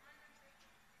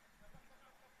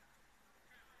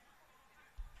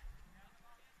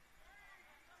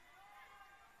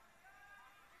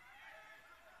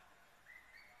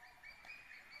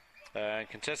 And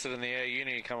contested in the air,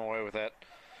 Uni come away with that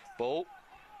ball.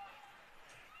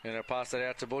 Going to pass it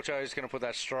out to Butcher. He's going to put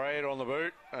that straight on the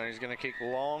boot. And he's going to kick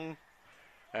long.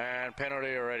 And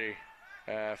penalty already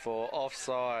for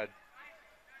offside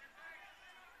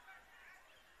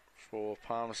for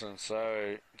Palmerston.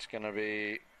 So it's going to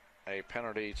be a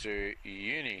penalty to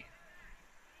Uni.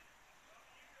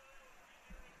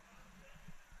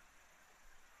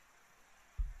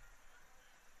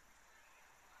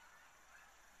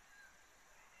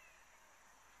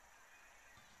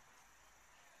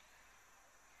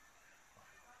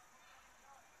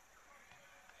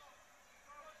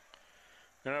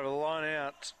 Going to have a line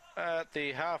out at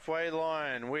the halfway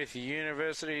line with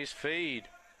University's feed.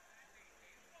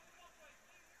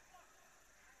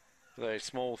 With a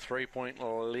small 3-point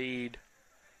lead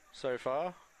so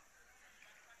far.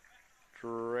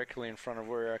 Directly in front of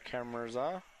where our cameras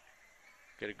are.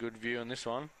 Get a good view on this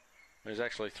one. He's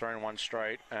actually thrown one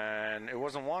straight and it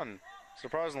wasn't one.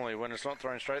 Surprisingly, when it's not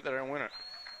thrown straight, they don't win it.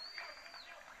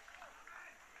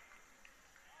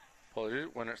 Apologies,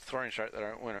 when it's thrown straight, they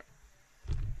don't win it.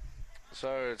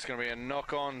 So it's going to be a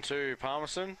knock on to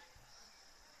Palmerston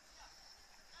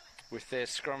with their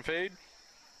scrum feed.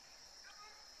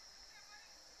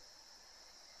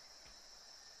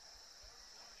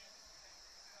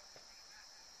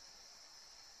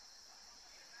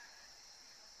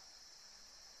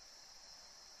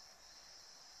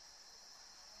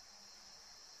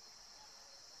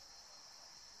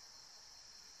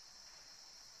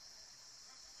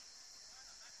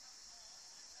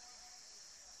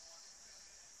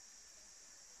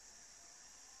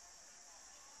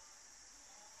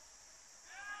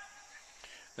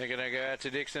 They're going to go out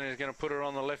to Dixon. He's going to put it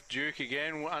on the left Duke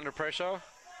again under pressure.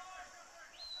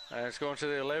 And it's gone to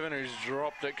the 11 who's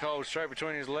dropped it cold straight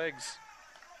between his legs.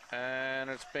 And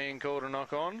it's being called a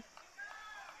knock on.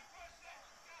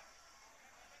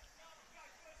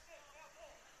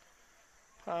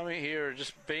 Palmy here are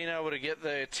just being able to get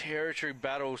the territory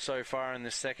battle so far in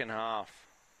the second half.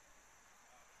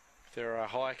 There are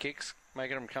high kicks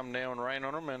making them come down and rain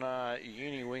on them, and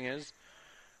uni wingers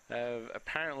have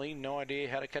apparently no idea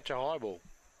how to catch a high ball.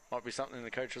 Might be something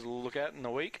the coaches will look at in the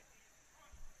week.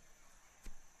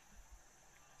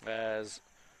 As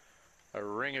a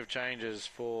ring of changes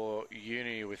for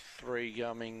uni with 3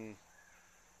 coming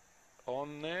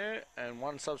on there and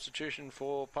 1 substitution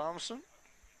for Palmerston.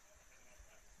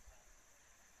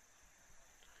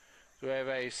 So we have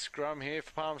a scrum here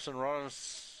for Palmerston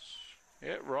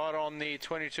right on the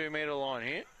 22-metre line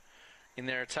here in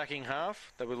their attacking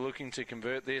half. They were looking to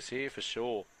convert this here for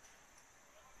sure.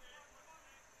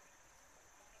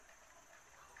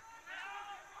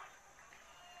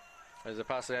 As a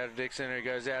pass it out to Dixon, who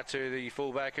goes out to the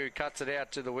fullback, who cuts it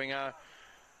out to the winger,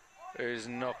 who's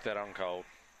knocked that on cold.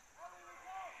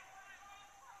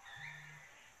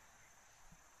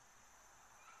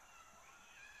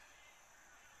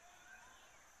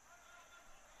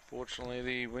 Fortunately,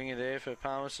 the winger there for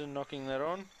Palmerston knocking that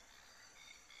on.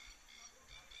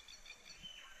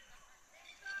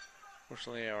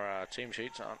 Fortunately, our team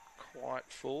sheets aren't quite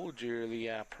full due to the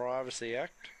Privacy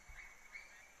Act.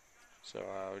 So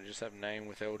we just have name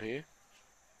withheld here.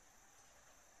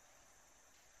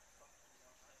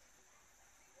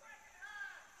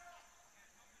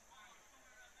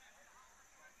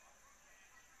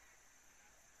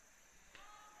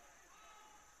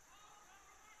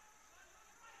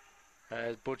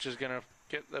 As Butcher's going to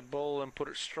get the ball and put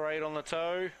it straight on the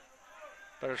toe.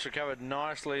 But it's recovered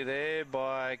nicely there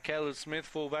by Caleb Smith,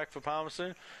 fullback for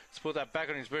Palmerston. Let's put that back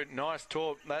on his boot. Nice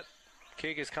talk. That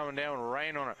kick is coming down with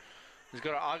rain on it. He's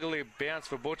got an ugly bounce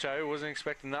for Butcher. Wasn't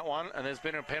expecting that one. And there's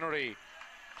been a penalty.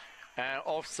 And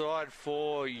offside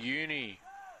for Uni.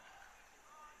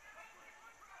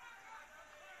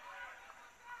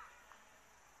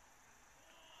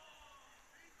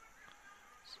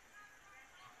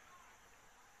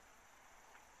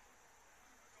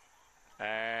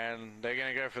 And they're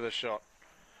going to go for the shot.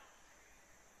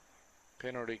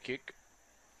 Penalty kick.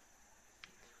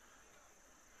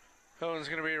 That one's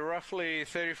going to be roughly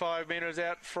 35 metres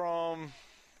out from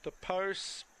the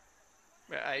post.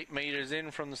 About 8 metres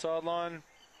in from the sideline.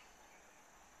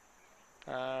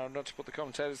 Not to put the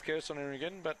commentator's curse on him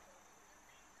again, but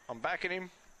I'm backing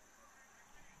him.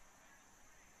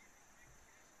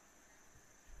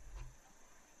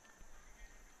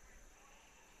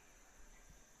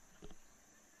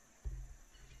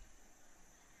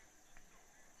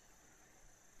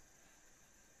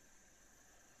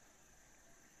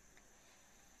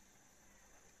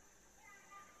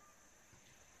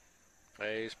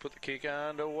 He's put the kick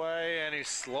underway and he's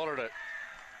slotted it.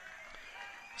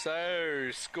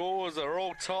 So scores are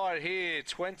all tied here,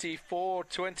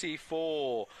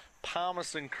 24-24.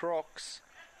 Palmerston Crocs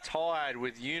tied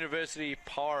with University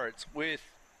Pirates with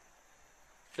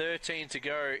 13 to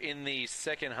go in the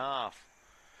second half.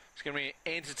 It's going to be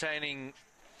an entertaining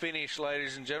finish,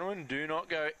 ladies and gentlemen. Do not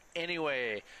go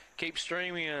anywhere. Keep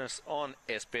streaming us on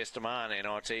SBS Demand,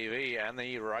 NITV, and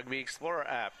the Rugby Explorer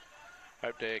app.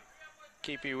 Hope to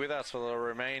keep you with us for the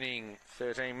remaining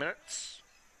 13 minutes,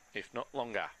 if not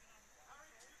longer.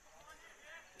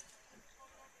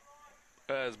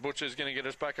 As Butcher's going to get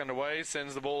us back underway,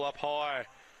 sends the ball up high.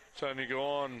 It's only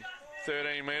gone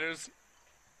 13 metres.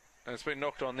 And it's been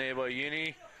knocked on there by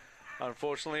Uni,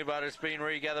 unfortunately, but it's been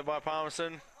regathered by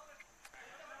Palmerston.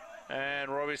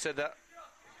 And Robbie said that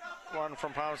one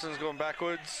from Palmerston's gone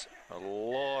backwards. A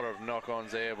lot of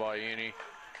knock-ons there by Uni.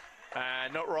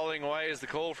 Not rolling away is the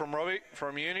call from Robbie,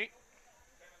 from Uni.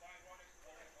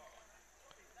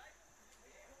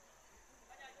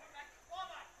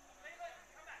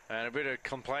 And a bit of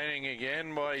complaining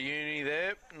again by Uni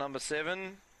there. Number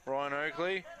 7, Ryan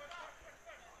Oakley.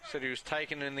 Said he was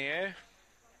taken in the air.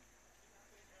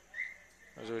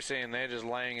 As we're seeing there, just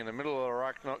laying in the middle of the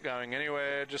ruck, not going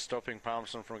anywhere, just stopping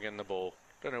Palmerston from getting the ball.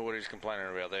 Don't know what he's complaining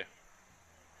about there.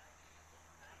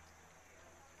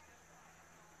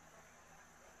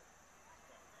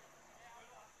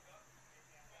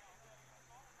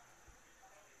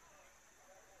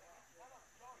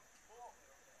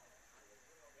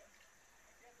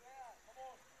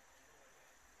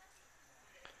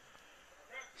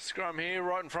 Scrum here,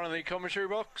 right in front of the commentary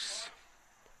box.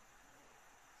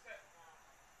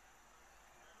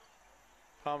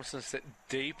 Palmerston set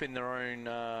deep in their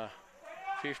own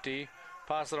 50.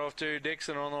 Pass it off to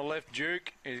Dixon on the left,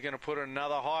 Duke. He's going to put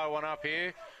another high one up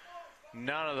here.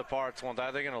 None of the Pirates want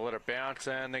that. They're going to let it bounce,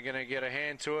 and they're going to get a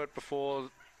hand to it before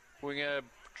Winger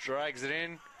drags it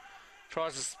in.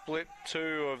 Tries to split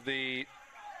two of the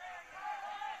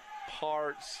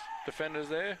Pirates defenders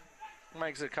there.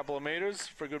 Makes it a couple of metres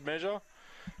for good measure.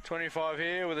 25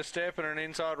 here with a step and an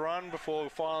inside run before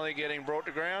finally getting brought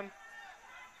to ground.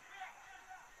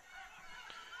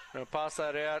 Going to pass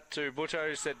that out to Butcher,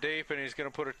 who's set deep, and he's going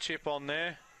to put a chip on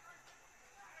there.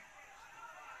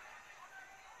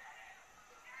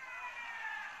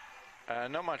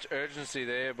 Not much urgency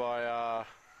there by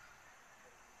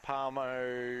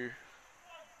Palmo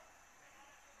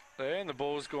there, and the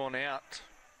ball's gone out.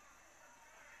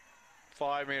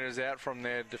 5 metres out from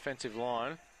their defensive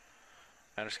line,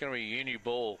 and it's going to be a uni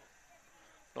ball.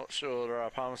 Not sure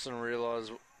Palmerston realise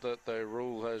that the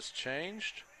rule has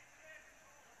changed.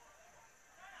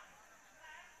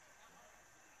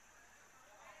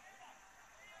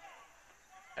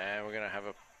 And we're going to have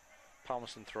a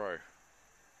Palmerston throw.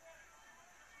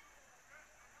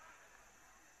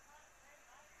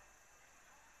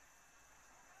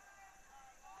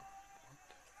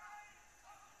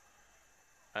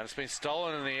 And it's been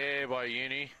stolen in the air by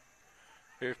Uni,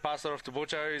 who've passed it off to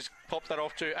Butcher, who's popped that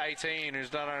off to 18, who's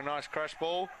done a nice crash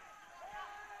ball.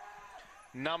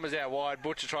 Numbers out wide.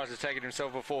 Butcher tries to take it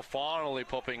himself before finally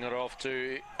popping it off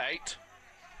to 8.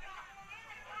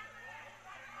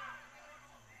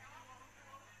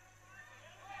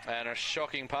 And a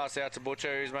shocking pass out to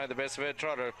Butcher, who's made the best of it.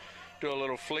 Try to do a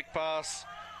little flick pass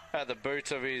at the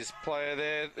boots of his player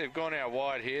there. They've gone out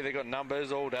wide here. They've got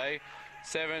numbers all day.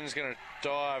 7's going to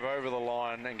dive over the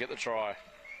line and get the try.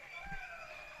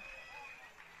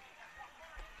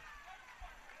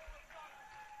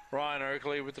 Ryan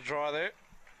Oakley with the try there.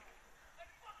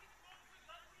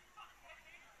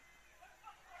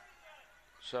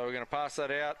 So we're going to pass that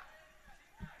out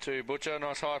to Butcher.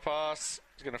 Nice high pass.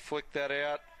 He's going to flick that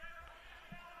out.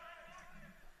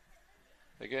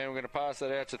 Again, we're going to pass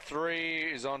that out to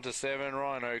 3. He's on to 7.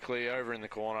 Ryan Oakley over in the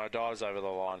corner. Dives over the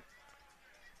line.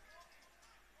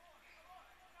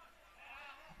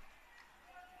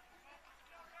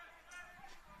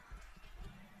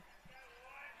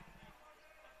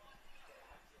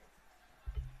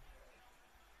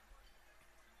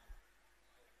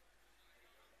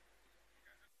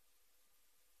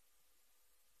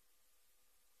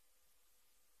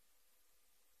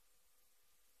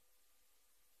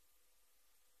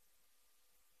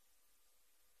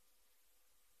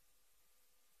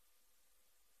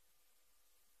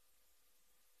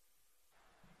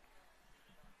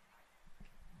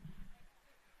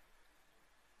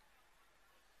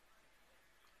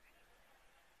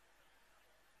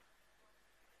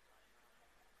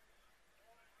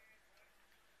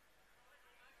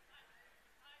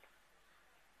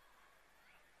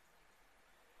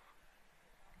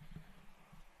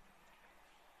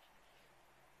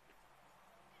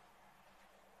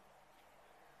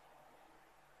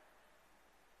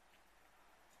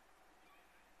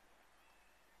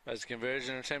 As a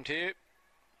conversion attempt here.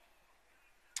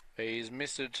 He's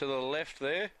missed it to the left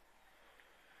there.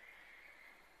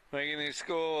 Making the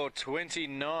score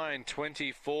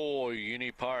 29-24.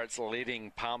 Uni Pirates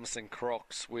leading Palmerston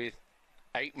Crocs with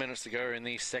 8 minutes to go in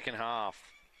the second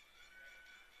half.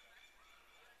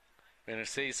 Been a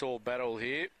seesaw battle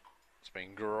here. It's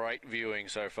been great viewing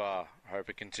so far. Hope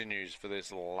it continues for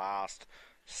this last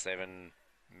 7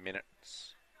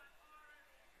 minutes.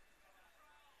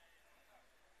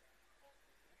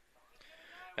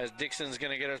 As Dixon's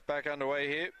going to get us back underway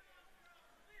here.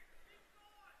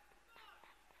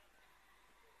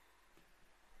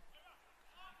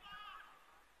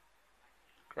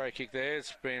 Great kick there.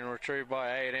 It's been retrieved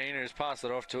by 18, who's passed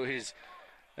it off to his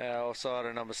offside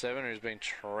of number 7, who's been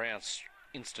trounced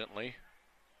instantly.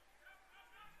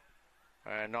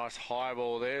 And nice high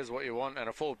ball there is what you want. And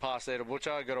a forward pass there to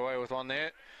Butcher. Got away with one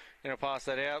there. Going to pass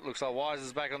that out. Looks like Wise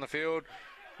is back on the field.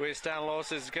 Where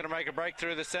Stanlos is going to make a break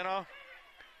through the centre.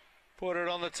 Put it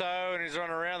on the toe, and he's run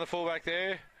around the fullback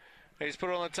there. He's put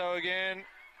it on the toe again,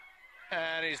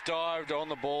 and he's dived on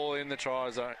the ball in the try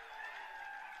zone.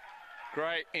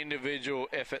 Great individual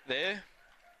effort there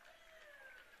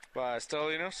by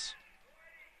Stelinos.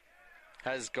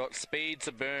 Has got speed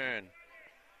to burn.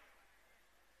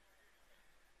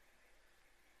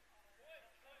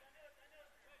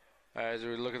 As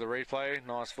we look at the replay,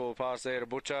 nice forward pass there to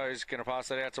Butcher. He's going to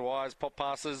pass it out to Wise. Pop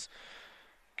passes.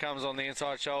 Comes on the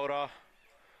inside shoulder,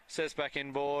 sets back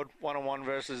inboard, one-on-one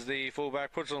versus the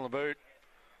fullback, puts it on the boot,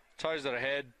 toes it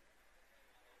ahead,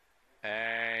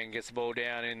 and gets the ball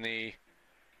down in the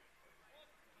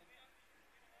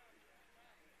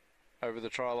over the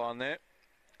try line there.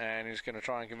 And he's going to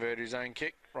try and convert his own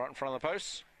kick right in front of the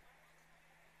post.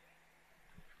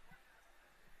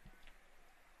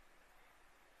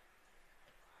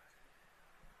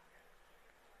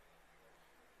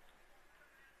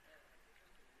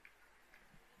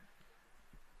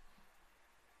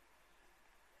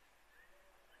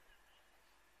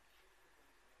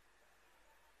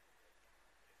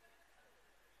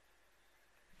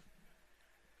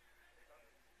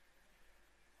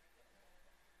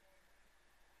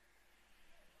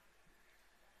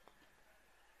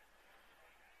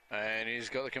 And he's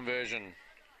got the conversion.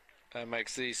 That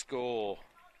makes the score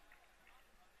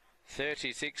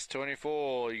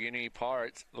 36-24. Uni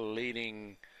Pirates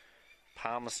leading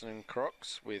Palmerston and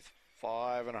Crocs with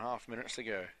 5.5 minutes to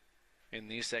go in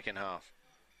the second half.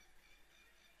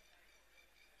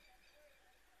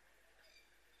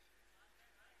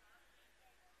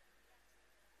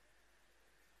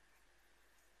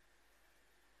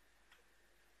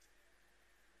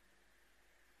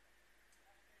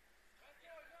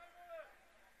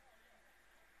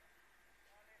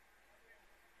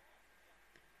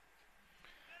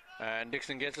 And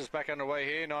Dixon gets us back underway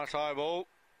here. Nice high ball.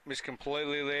 Missed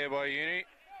completely there by Uni.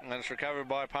 And it's recovered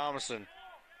by Palmerston.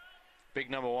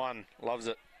 Big number 1. Loves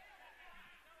it.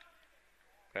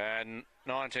 And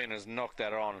 19 has knocked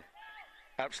that on.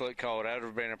 Absolute cold. That would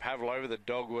have been a pavlova. The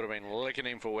dog would have been licking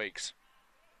him for weeks.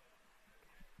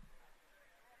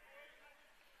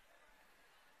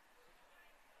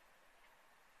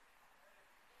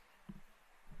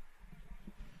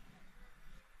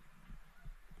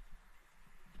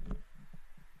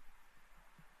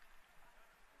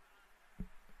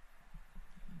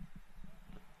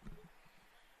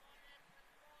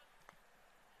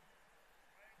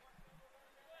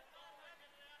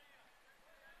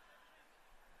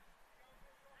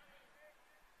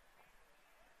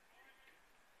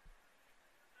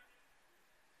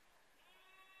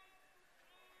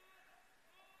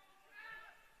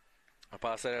 I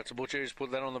pass that out to Butcher. He's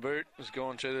put that on the boot. It's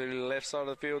gone to the left side of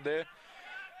the field there.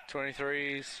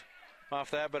 23's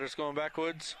after that, but it's gone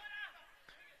backwards.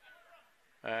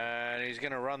 And he's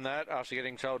going to run that after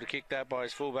getting told to kick that by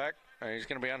his fullback. And he's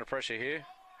going to be under pressure here.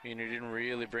 He didn't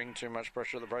really bring too much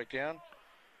pressure at the breakdown.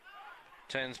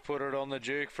 10's put it on the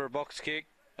Duke for a box kick.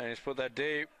 And he's put that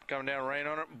deep. Coming down rain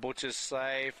on it. Butcher's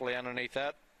safely underneath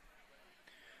that.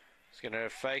 He's going to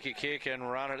fake a kick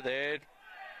and run it there.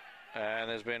 And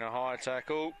there's been a high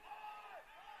tackle.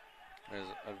 There's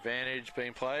advantage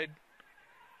being played.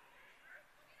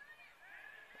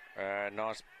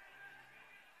 Nice.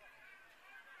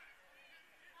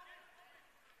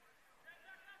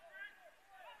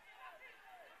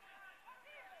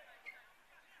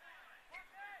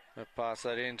 I'll pass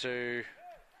that into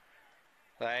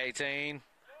the 18.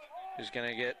 Who's going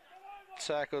to get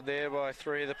tackled there by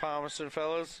 3 of the Palmerston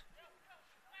fellas.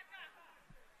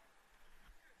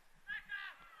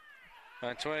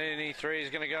 And 23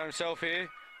 is going to go himself here.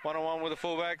 1-on-1 with the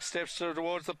fullback. Steps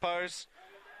towards the post.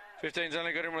 15's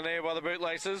only got him in there by the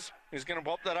bootlaces. He's going to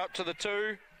pop that up to the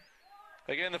 2.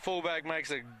 Again, the fullback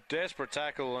makes a desperate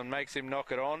tackle and makes him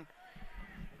knock it on.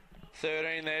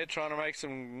 13 there, trying to make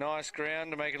some nice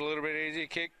ground to make it a little bit easier.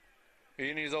 Kick.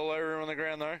 Uni's all over him on the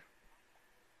ground, though.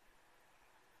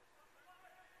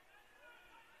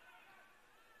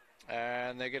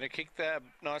 And they're going to kick that.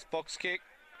 Nice box kick.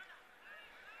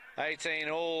 18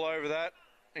 all over that.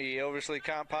 He obviously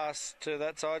can't pass to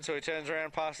that side, so he turns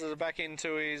around, passes it back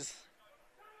into his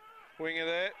winger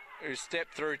there, who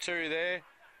stepped through 2 there.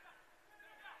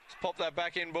 Just pop that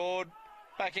back in board,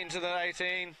 back into the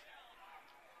 18,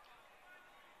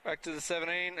 back to the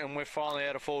 17, and we've finally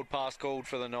had a forward pass called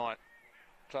for the night.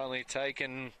 It's only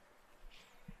taken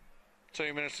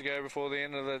 2 minutes to go before the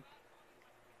end of the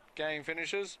game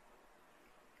finishes.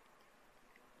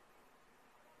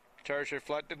 Territory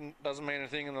flat doesn't mean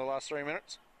anything in the last 3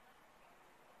 minutes.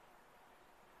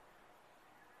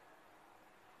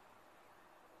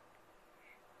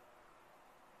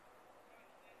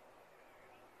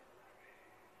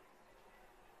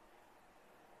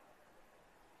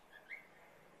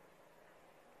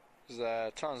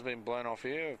 Time's been blown off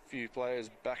here. A few players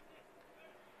back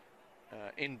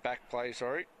in back play,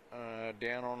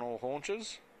 down on all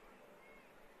haunches.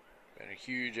 Been a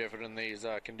huge effort in these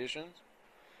conditions.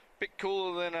 Bit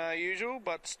cooler than usual,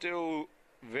 but still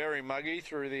very muggy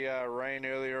through the rain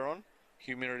earlier on.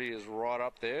 Humidity is right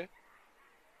up there.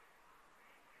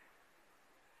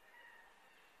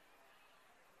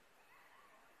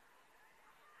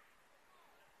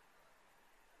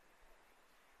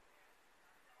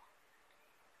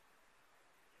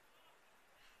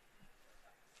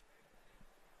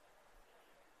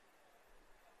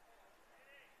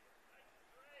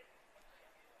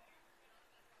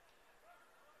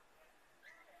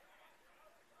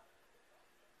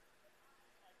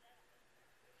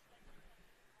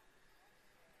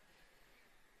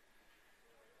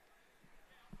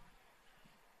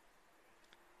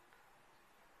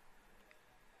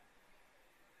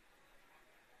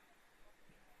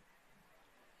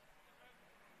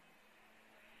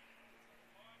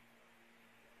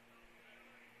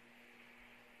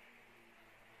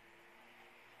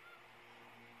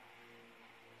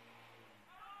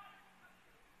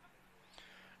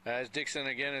 As Dixon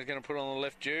again is going to put on the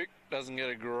left juke. Doesn't get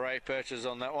a great purchase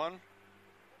on that one.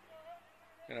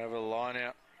 Going to have a line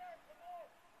out.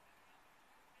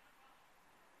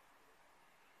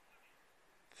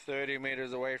 .30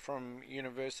 metres away from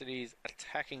University's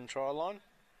attacking try line.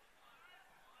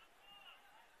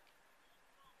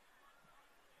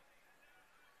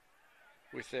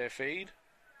 With their feed.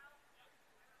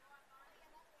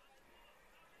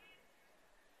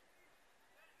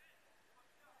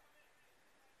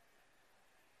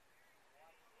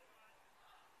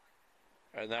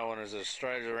 And that one is as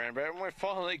straight as a roundabout. And we're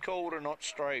finally called a not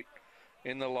straight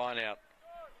in the line out.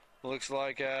 Looks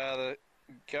like the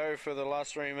go for the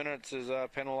last 3 minutes is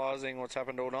penalising what's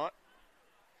happened all night.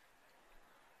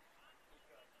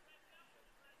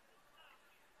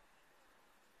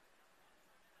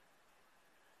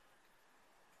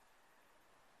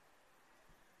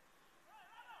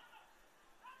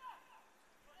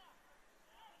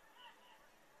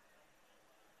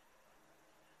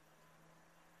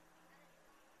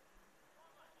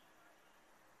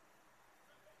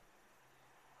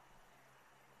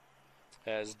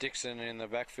 As Dixon in the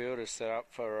backfield is set up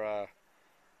for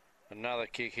another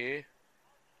kick here.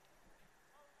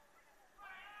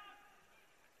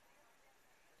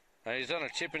 And he's done a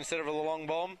chip instead of a long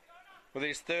bomb with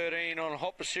his 13 on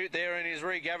hot pursuit there, and he's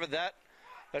regathered that.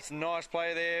 That's a nice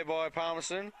play there by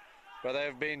Palmerston, but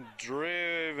they've been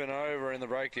driven over in the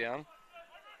breakdown.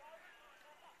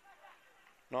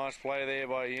 Nice play there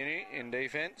by Uni in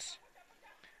defence.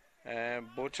 And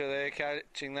Butcher there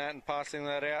catching that and passing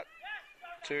that out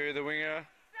to the winger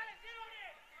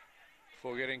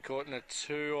before getting caught in a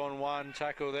 2-on-1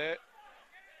 tackle there.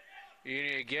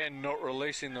 Uni again not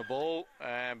releasing the ball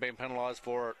and being penalised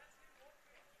for it.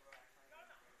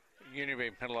 Uni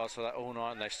being penalised for that all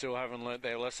night, and they still haven't learnt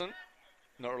their lesson.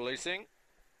 Not releasing.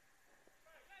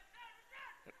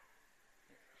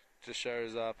 Just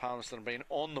shows Palmerston being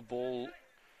on the ball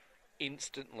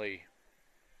instantly.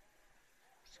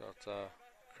 So it's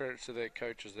credit to their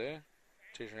coaches there,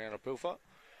 teaching how to pilfer.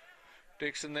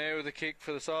 Dixon there with a kick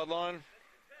for the sideline.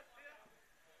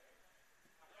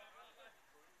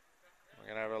 We're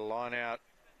going to have a line out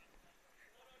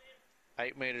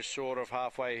 8 metres short of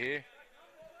halfway here.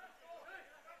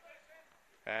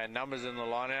 And numbers in the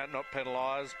line out, not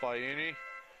penalised by Uni.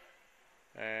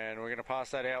 And we're going to pass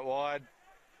that out wide.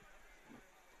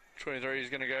 23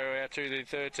 is going to go out to the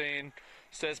 13.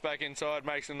 Steps back inside,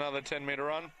 makes another 10-metre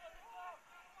run.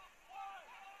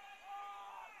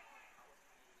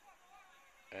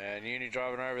 And Uni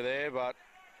driving over there, but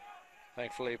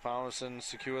thankfully Palmerston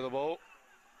secure the ball.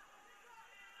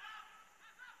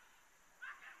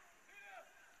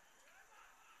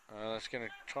 That's going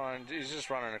to try and... He's just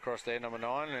running across there, number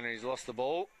 9, and he's lost the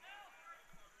ball.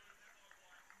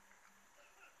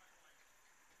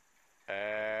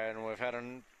 And we've had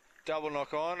a double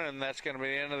knock on, and that's going to be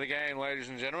the end of the game, ladies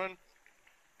and gentlemen.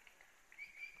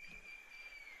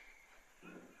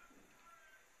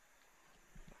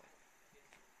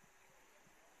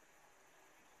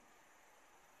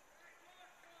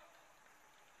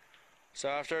 So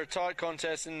after a tight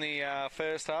contest in the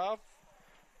first half,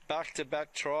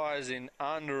 back-to-back tries in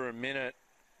under a minute,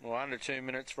 or under 2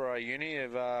 minutes for our Uni,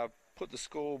 have put the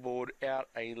scoreboard out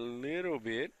a little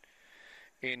bit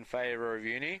in favour of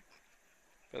Uni.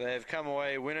 But they've come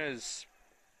away winners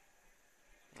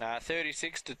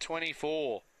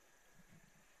 36-24.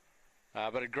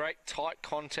 But a great tight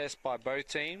contest by both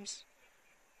teams.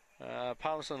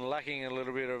 Palmerston lacking a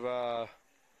little bit of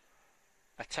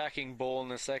attacking ball in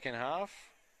the second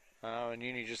half, and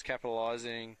Uni just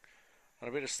capitalising on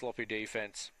a bit of sloppy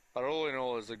defence. But all in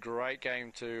all, it's a great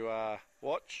game to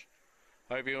watch.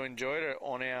 Hope you enjoyed it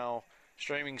on our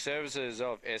streaming services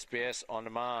of SBS On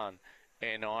Demand,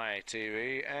 NI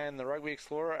TV, and the Rugby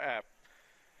Explorer app.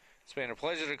 It's been a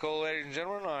pleasure to call, ladies and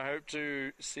gentlemen. I hope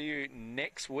to see you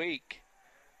next week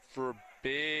for a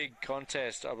big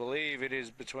contest. I believe it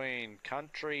is between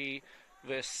Country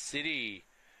versus City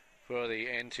for the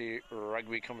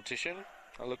anti-rugby competition.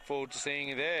 I look forward to seeing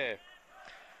you there.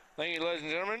 Thank you, ladies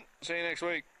and gentlemen. See you next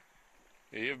week.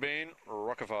 You've been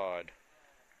rockified.